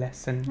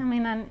lesson. I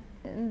mean, and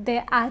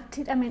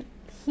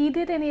he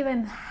didn't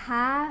even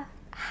have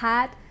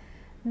had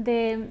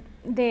the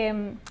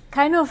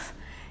kind of,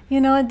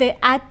 the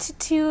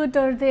attitude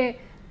or the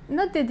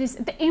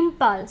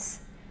impulse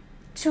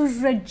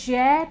to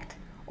reject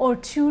or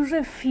to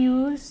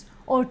refuse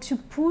or to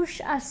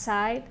push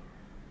aside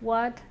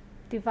what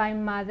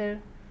Divine Mother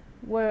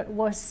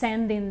was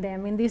sending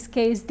them. In this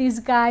case, this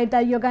guy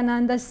that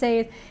Yogananda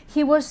said,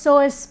 he was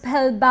so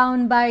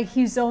spellbound by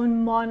his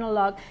own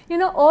monologue.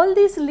 All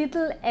these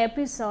little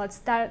episodes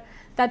that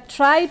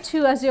try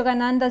to, as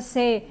Yogananda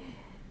say,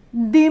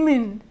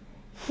 dimming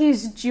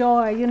his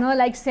joy,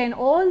 like saying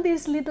all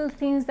these little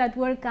things that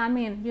were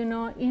coming,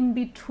 in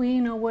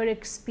between our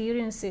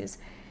experiences.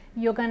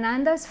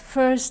 Yogananda's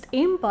first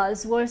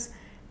impulse was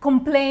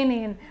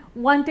complaining,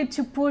 wanted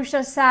to push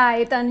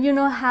aside and,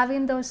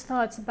 having those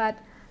thoughts. But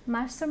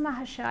Master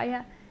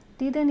Mahasaya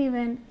didn't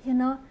even,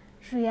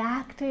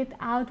 reacted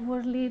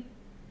outwardly.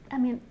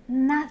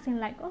 Nothing,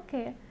 like,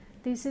 okay,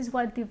 this is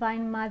what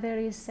Divine Mother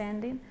is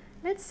sending.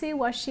 Let's see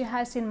what she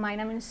has in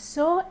mind.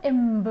 So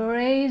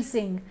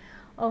embracing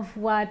of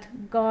what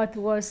God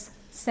was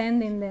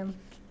sending them.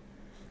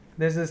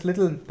 There's this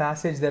little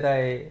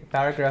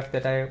paragraph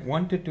that I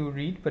wanted to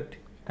read but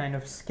kind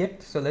of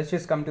skipped. So let's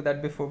just come to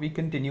that before we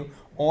continue.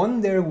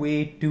 On their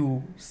way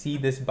to see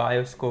this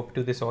bioscope,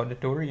 to this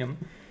auditorium,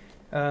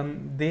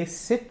 they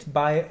sit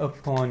by a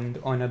pond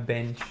on a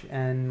bench,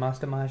 and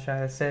Master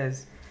Mahasaya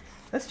says,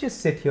 let's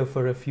just sit here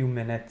for a few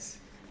minutes.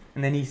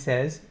 And then he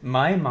says,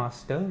 my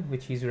master,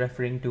 which he's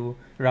referring to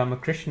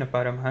Ramakrishna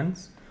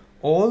Paramhans,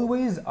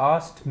 always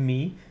asked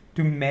me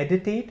to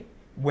meditate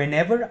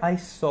whenever I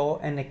saw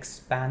an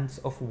expanse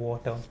of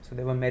water. So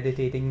they were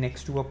meditating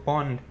next to a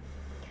pond.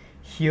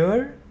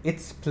 Here,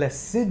 its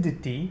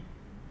placidity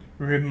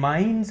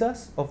reminds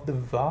us of the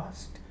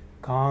vast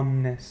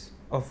calmness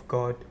of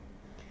God.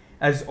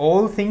 As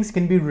all things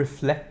can be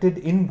reflected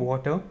in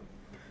water,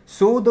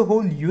 so the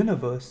whole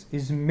universe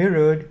is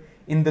mirrored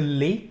in the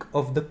lake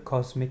of the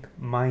cosmic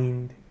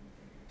mind.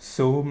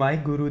 So my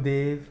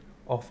Gurudev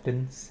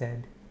often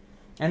said.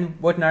 And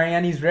what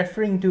Narayani is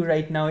referring to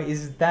right now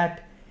is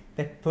that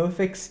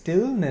perfect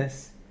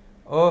stillness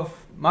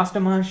of Master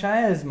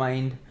Mahasaya's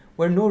mind,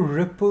 where no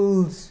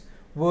ripples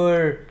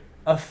were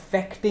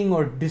affecting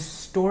or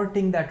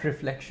distorting that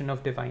reflection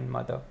of Divine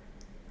Mother.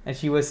 As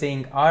she was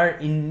saying, our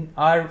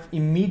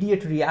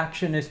immediate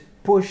reaction is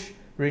push,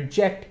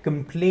 reject,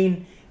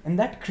 complain, and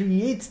that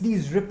creates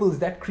these ripples,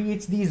 that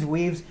creates these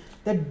waves,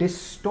 that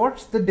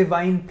distorts the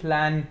divine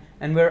plan,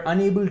 and we're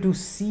unable to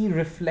see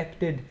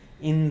reflected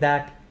in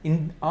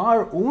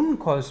our own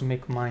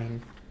cosmic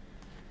mind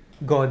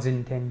God's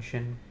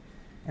intention.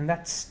 And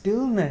that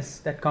stillness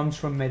that comes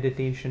from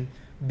meditation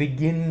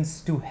begins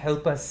to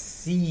help us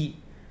see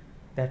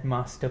that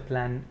master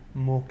plan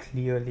more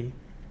clearly.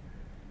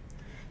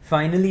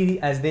 Finally,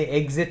 as they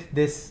exit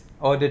this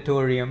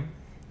auditorium,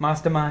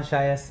 Master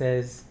Mahasaya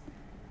says,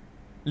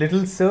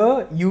 little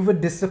sir, you were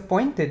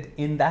disappointed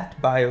in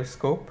that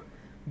bioscope,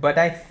 but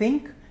I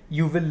think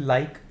you will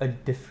like a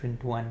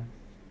different one.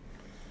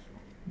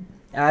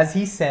 As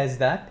he says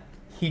that,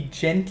 he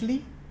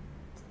gently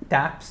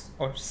taps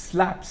or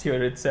slaps,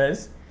 here it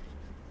says,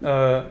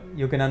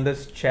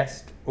 Yogananda's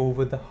chest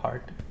over the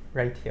heart,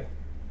 right here.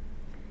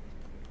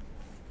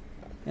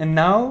 And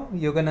now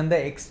Yogananda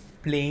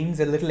explains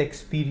a little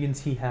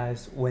experience he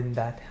has when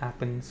that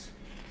happens.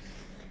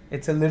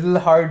 It's a little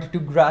hard to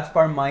grasp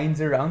our minds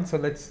around, so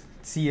let's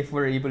see if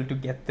we're able to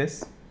get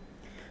this.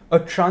 A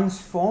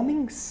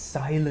transforming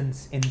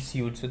silence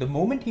ensued. So the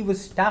moment he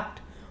was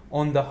tapped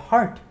on the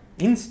heart,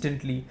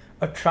 instantly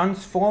a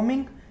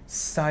transforming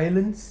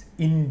silence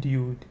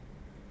ensued.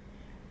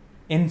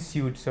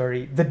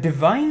 The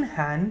divine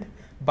hand,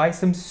 by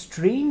some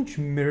strange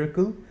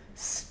miracle,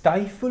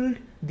 stifled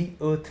the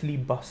earthly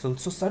bustle.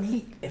 So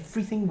suddenly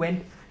everything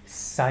went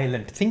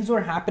silent. Things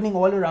were happening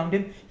all around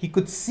him. He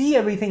could see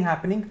everything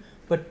happening,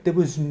 but there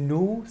was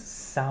no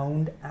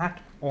sound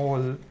at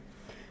all.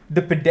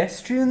 The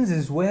pedestrians,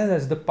 as well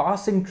as the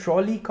passing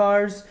trolley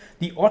cars,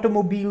 the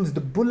automobiles,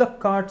 the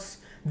bullock carts,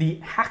 the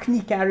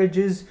hackney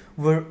carriages,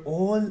 were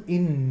all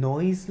in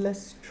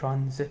noiseless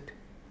transit.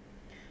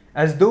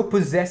 As though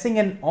possessing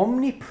an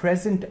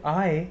omnipresent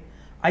eye,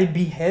 I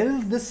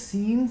beheld the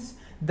scenes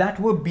that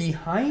were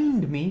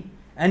behind me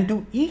and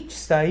to each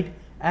side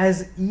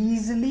as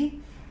easily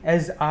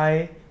as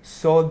I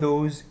saw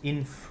those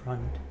in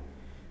front.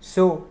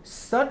 So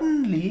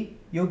suddenly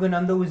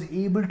Yogananda was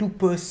able to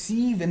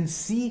perceive and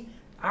see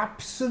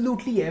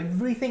absolutely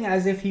everything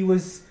as if he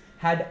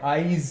had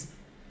eyes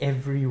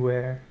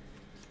everywhere.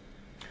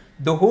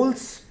 The whole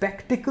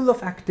spectacle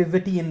of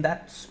activity in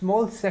that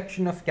small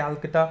section of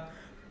Calcutta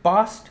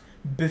passed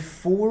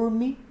before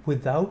me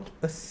without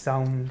a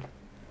sound,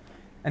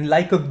 and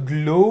like a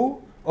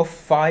glow of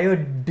fire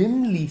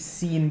dimly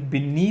seen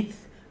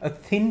beneath a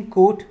thin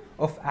coat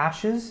of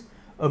ashes,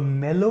 a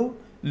mellow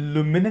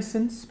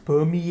luminescence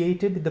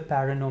permeated the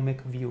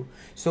panoramic view.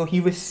 So he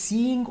was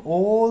seeing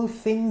all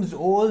things,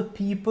 all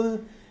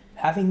people,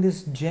 having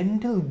this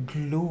gentle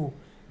glow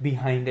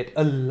behind it,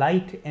 a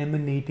light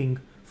emanating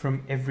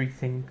from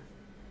everything.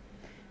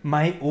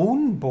 My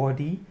own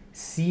body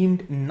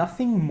seemed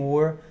nothing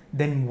more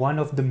than one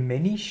of the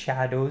many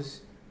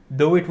shadows,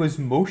 though it was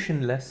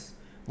motionless,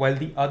 while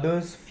the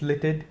others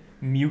flitted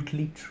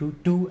mutely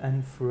to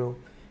and fro.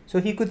 So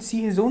he could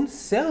see his own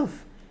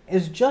self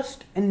as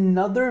just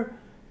another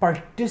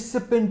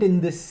participant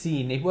in this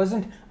scene. It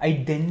wasn't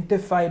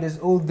identified as,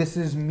 oh, this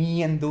is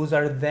me and those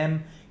are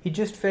them. He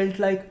just felt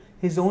like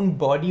his own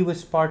body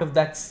was part of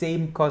that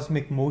same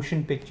cosmic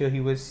motion picture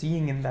he was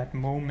seeing in that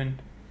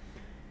moment.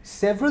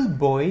 Several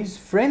boys,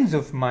 friends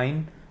of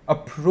mine,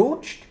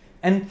 approached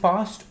and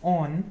passed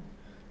on.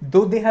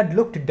 Though they had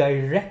looked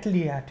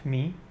directly at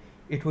me,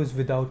 it was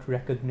without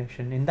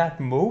recognition. In that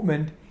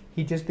moment,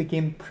 he just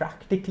became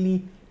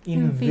practically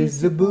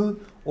invisible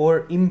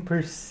or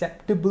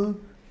imperceptible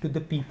to the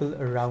people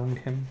around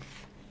him.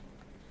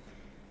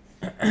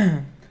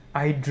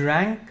 I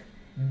drank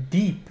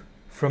deep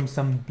from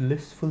some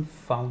blissful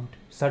fount.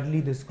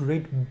 Suddenly this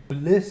great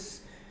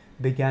bliss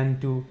began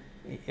to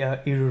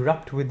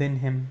erupt within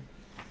him.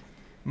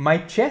 My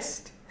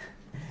chest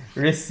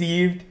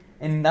received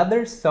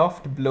another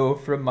soft blow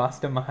from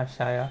Master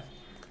Mahasaya,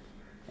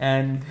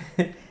 and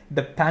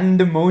the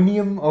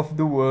pandemonium of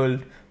the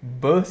world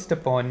burst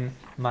upon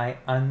my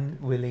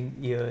unwilling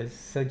ears.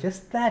 So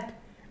just that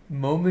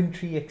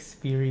momentary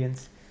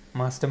experience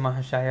Master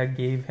Mahasaya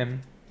gave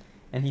him,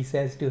 and he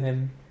says to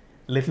him,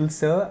 "Little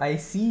sir, I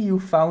see you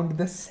found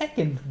the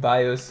second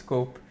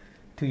bioscope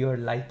to your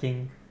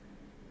liking."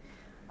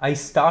 I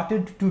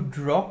started to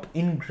drop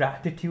in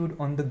gratitude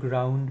on the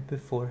ground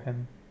before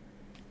him.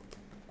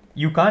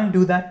 "You can't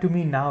do that to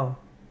me now,"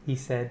 he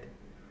said.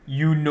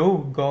 "You know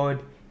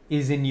God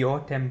is in your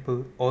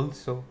temple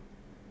also.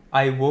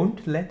 I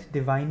won't let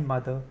Divine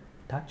Mother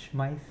touch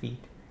my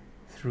feet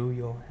through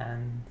your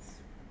hands."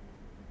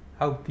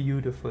 How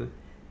beautiful.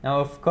 Now,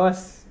 of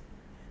course,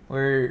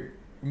 we're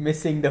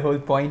missing the whole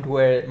point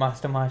where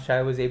Master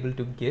Mahasaya was able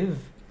to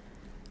give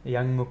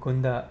young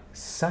Mukunda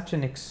such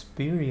an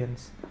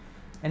experience.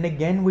 And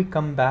again, we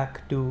come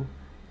back to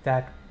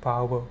that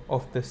power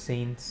of the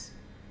saints.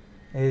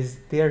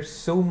 They're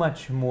so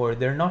much more.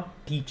 They're not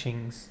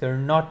teachings, they're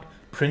not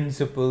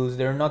principles,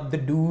 they're not the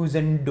do's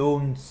and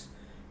don'ts.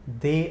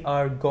 They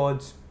are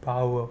God's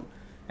power.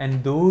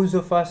 And those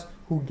of us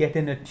who get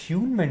in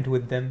attunement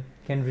with them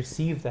can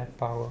receive that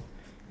power.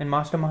 And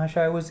Master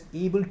Mahasaya was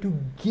able to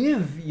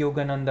give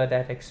Yogananda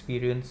that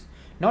experience.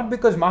 Not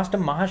because Master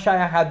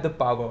Mahasaya had the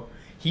power.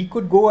 He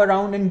could go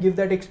around and give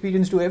that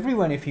experience to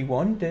everyone if he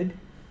wanted.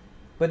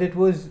 But it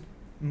was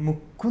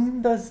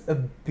Mukunda's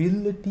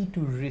ability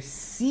to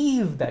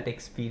receive that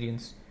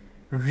experience,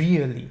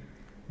 really,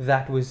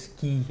 that was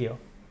key here.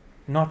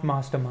 Not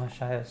Master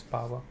Mahasaya's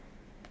power.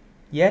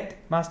 Yet,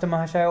 Master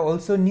Mahasaya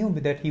also knew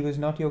that he was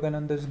not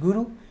Yogananda's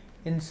guru.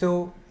 And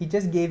so, he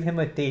just gave him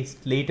a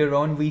taste. Later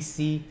on, we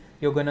see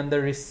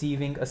Yogananda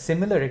receiving a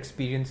similar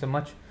experience, a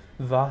much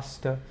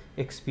vaster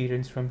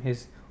experience from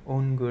his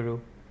own guru.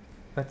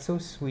 But so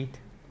sweet.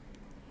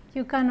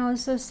 You can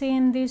also see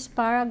in this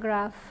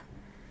paragraph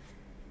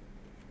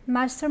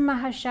Master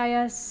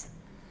Mahasaya's,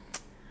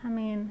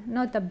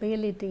 not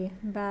ability,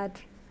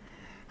 but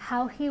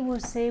how he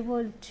was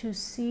able to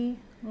see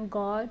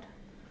God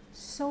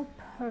so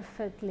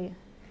perfectly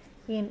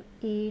in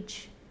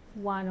each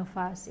one of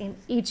us, in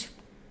each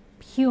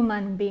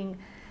human being.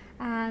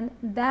 And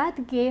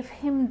that gave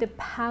him the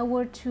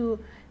power to,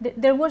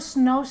 there was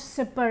no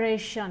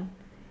separation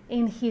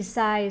in his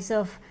eyes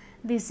of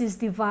this is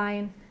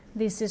divine,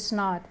 this is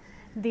not,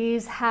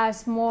 this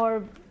has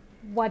more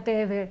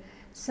whatever.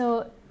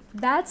 So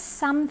that's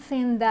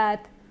something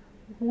that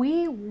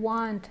we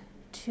want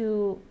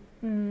to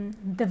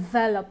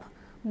develop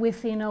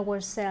within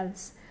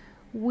ourselves.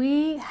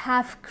 We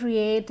have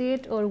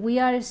created, or we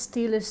are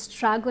still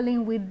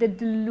struggling with the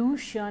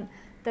delusion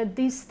that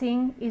this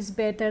thing is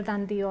better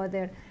than the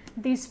other.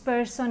 This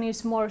person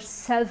is more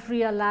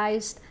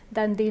self-realized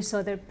than this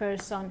other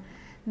person.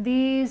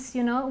 This,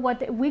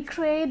 what we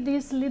create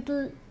these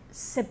little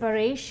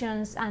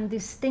separations and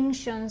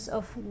distinctions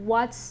of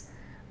what's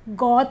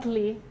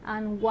godly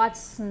and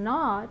what's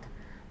not,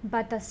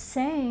 but a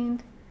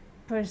saint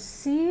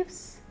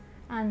perceives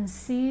and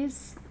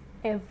sees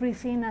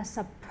everything as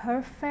a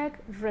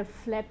perfect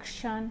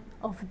reflection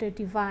of the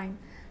divine.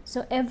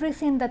 So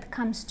everything that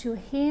comes to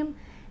him,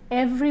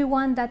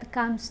 everyone that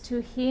comes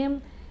to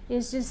him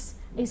is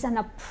an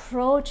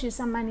approach, is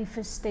a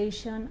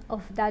manifestation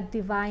of that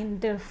divine.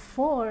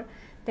 Therefore,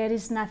 there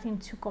is nothing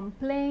to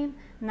complain,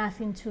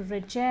 nothing to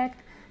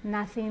reject,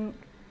 nothing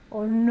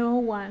or no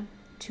one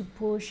to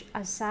push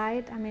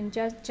aside. I mean,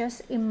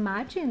 just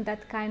imagine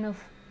that kind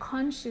of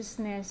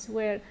consciousness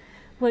where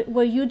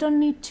you don't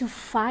need to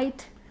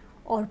fight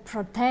or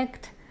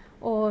protect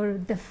or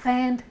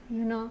defend,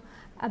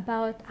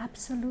 about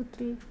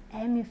absolutely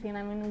anything.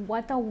 I mean,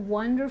 what a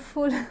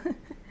wonderful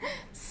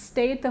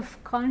state of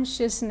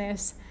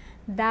consciousness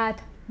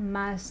that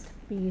must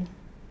be.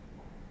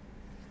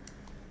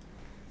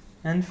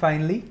 And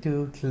finally,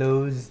 to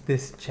close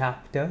this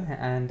chapter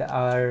and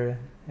our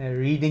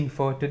reading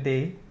for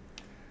today,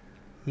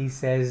 he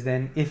says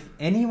then, if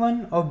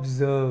anyone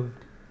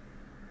observed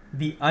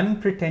the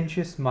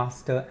unpretentious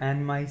master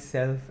and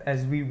myself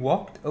as we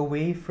walked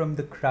away from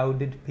the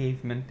crowded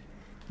pavement,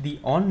 the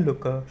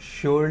onlooker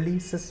surely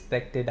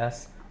suspected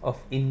us of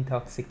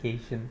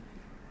intoxication.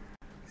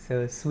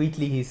 So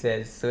sweetly he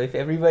says, so if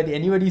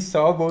anybody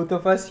saw both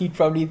of us, he'd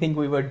probably think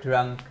we were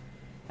drunk.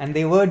 And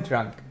they were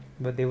drunk,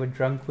 but they were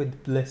drunk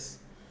with bliss.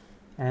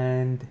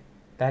 And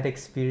that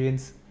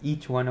experience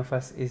each one of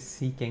us is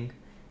seeking.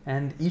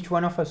 And each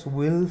one of us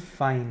will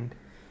find.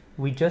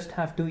 We just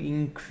have to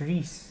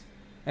increase,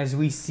 as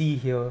we see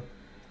here,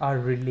 our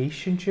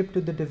relationship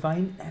to the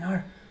divine and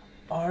our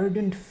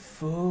ardent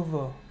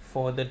fervor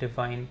for the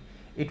divine.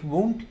 It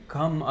won't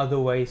come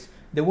otherwise.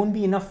 There won't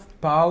be enough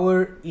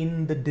power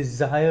in the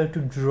desire to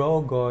draw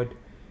God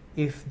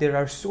if there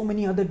are so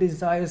many other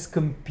desires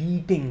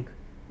competing,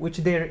 which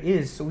there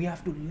is. So we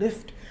have to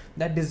lift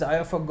that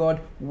desire for God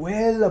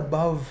well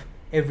above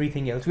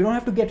everything else. We don't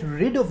have to get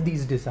rid of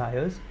these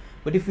desires,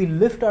 but if we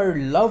lift our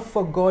love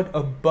for God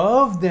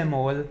above them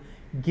all,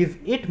 give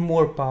it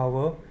more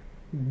power,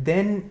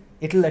 then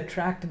it'll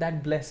attract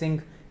that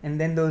blessing, and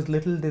then those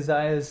little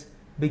desires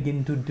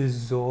begin to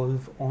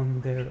dissolve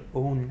on their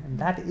own. And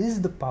that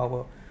is the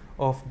power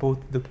of both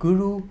the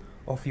Guru,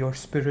 of your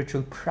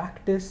spiritual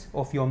practice,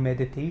 of your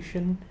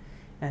meditation.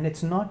 And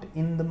it's not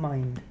in the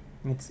mind,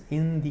 it's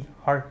in the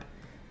heart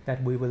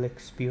that we will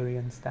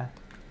experience that.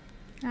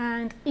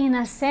 And in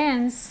a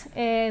sense,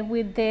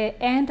 with the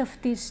end of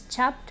this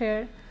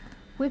chapter,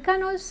 we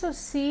can also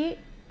see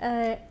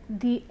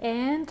the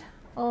end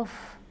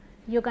of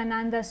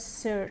Yogananda's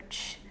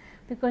search,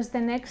 because the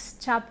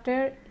next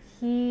chapter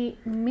he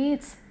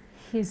meets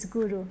his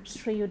guru,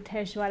 Sri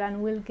Yukteswar,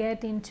 and we'll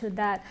get into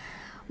that.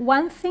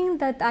 One thing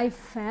that I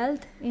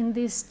felt in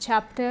this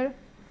chapter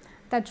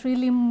that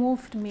really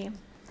moved me,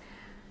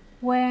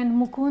 when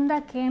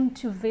Mukunda came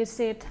to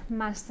visit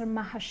Master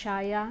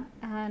Mahasaya,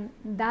 and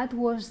that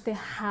was the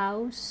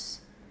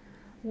house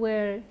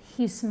where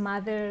his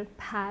mother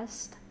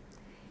passed,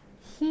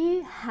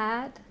 he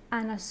had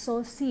an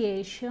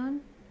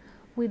association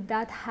with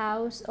that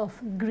house of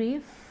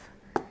grief,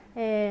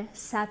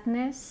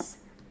 sadness,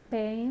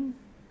 pain,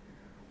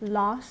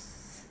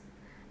 loss,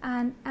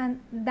 and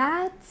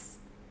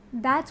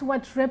that's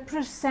what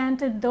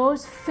represented,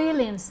 those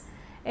feelings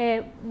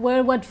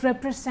were what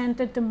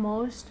represented the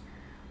most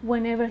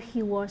whenever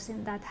he was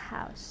in that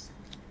house.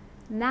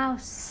 Now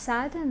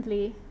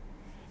suddenly,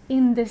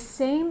 in the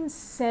same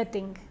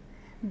setting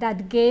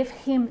that gave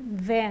him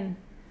then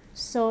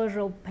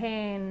sorrow,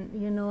 pain,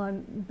 a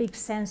big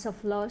sense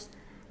of loss,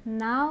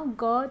 now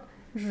God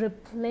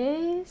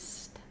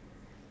replaced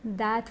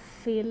that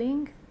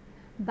feeling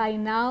by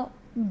now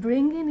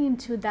bringing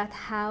into that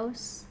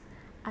house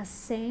a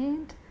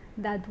saint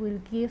that will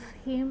give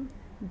him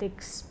the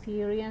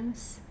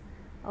experience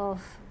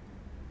of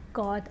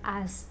God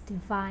as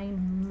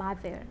Divine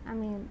Mother. I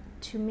mean,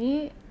 to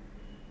me,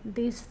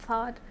 this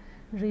thought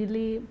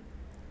really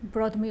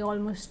brought me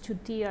almost to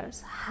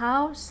tears.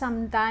 How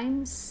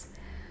sometimes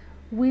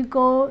we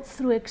go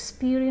through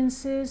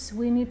experiences,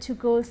 we need to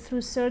go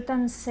through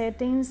certain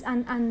settings,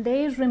 and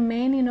they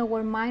remain in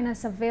our mind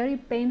as a very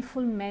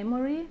painful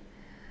memory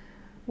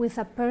with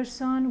a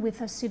person, with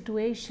a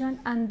situation,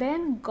 and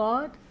then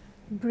God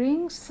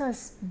brings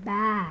us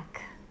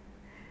back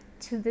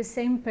to the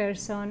same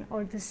person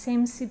or the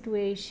same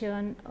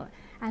situation,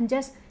 and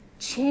just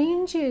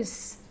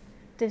changes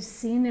the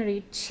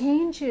scenery,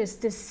 changes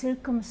the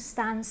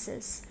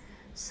circumstances,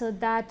 so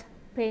that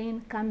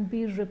pain can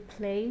be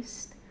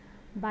replaced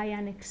by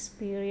an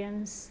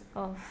experience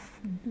of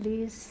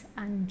bliss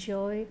and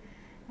joy,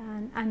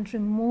 and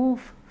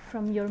remove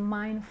from your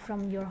mind,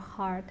 from your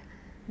heart,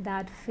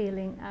 that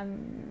feeling.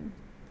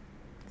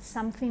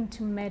 Something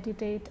to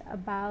meditate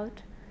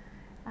about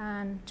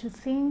and to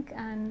think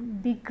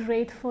and be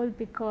grateful,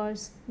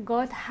 because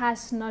God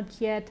has not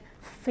yet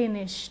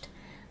finished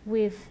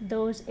with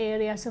those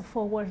areas of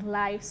our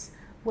lives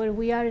where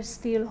we are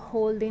still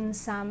holding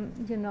some,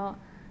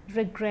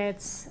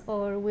 regrets,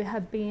 or we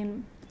have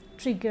been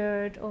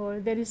triggered, or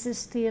there is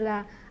still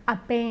a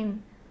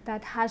pain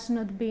that has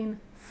not been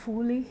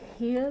fully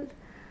healed.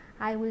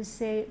 I will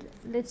say,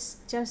 let's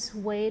just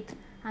wait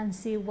and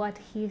see what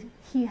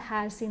he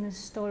has in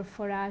store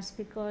for us,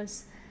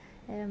 because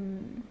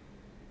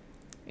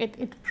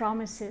it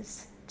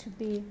promises to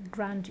be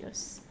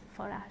grandiose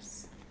for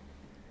us.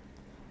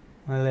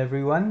 Well,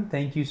 everyone,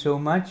 thank you so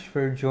much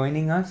for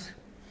joining us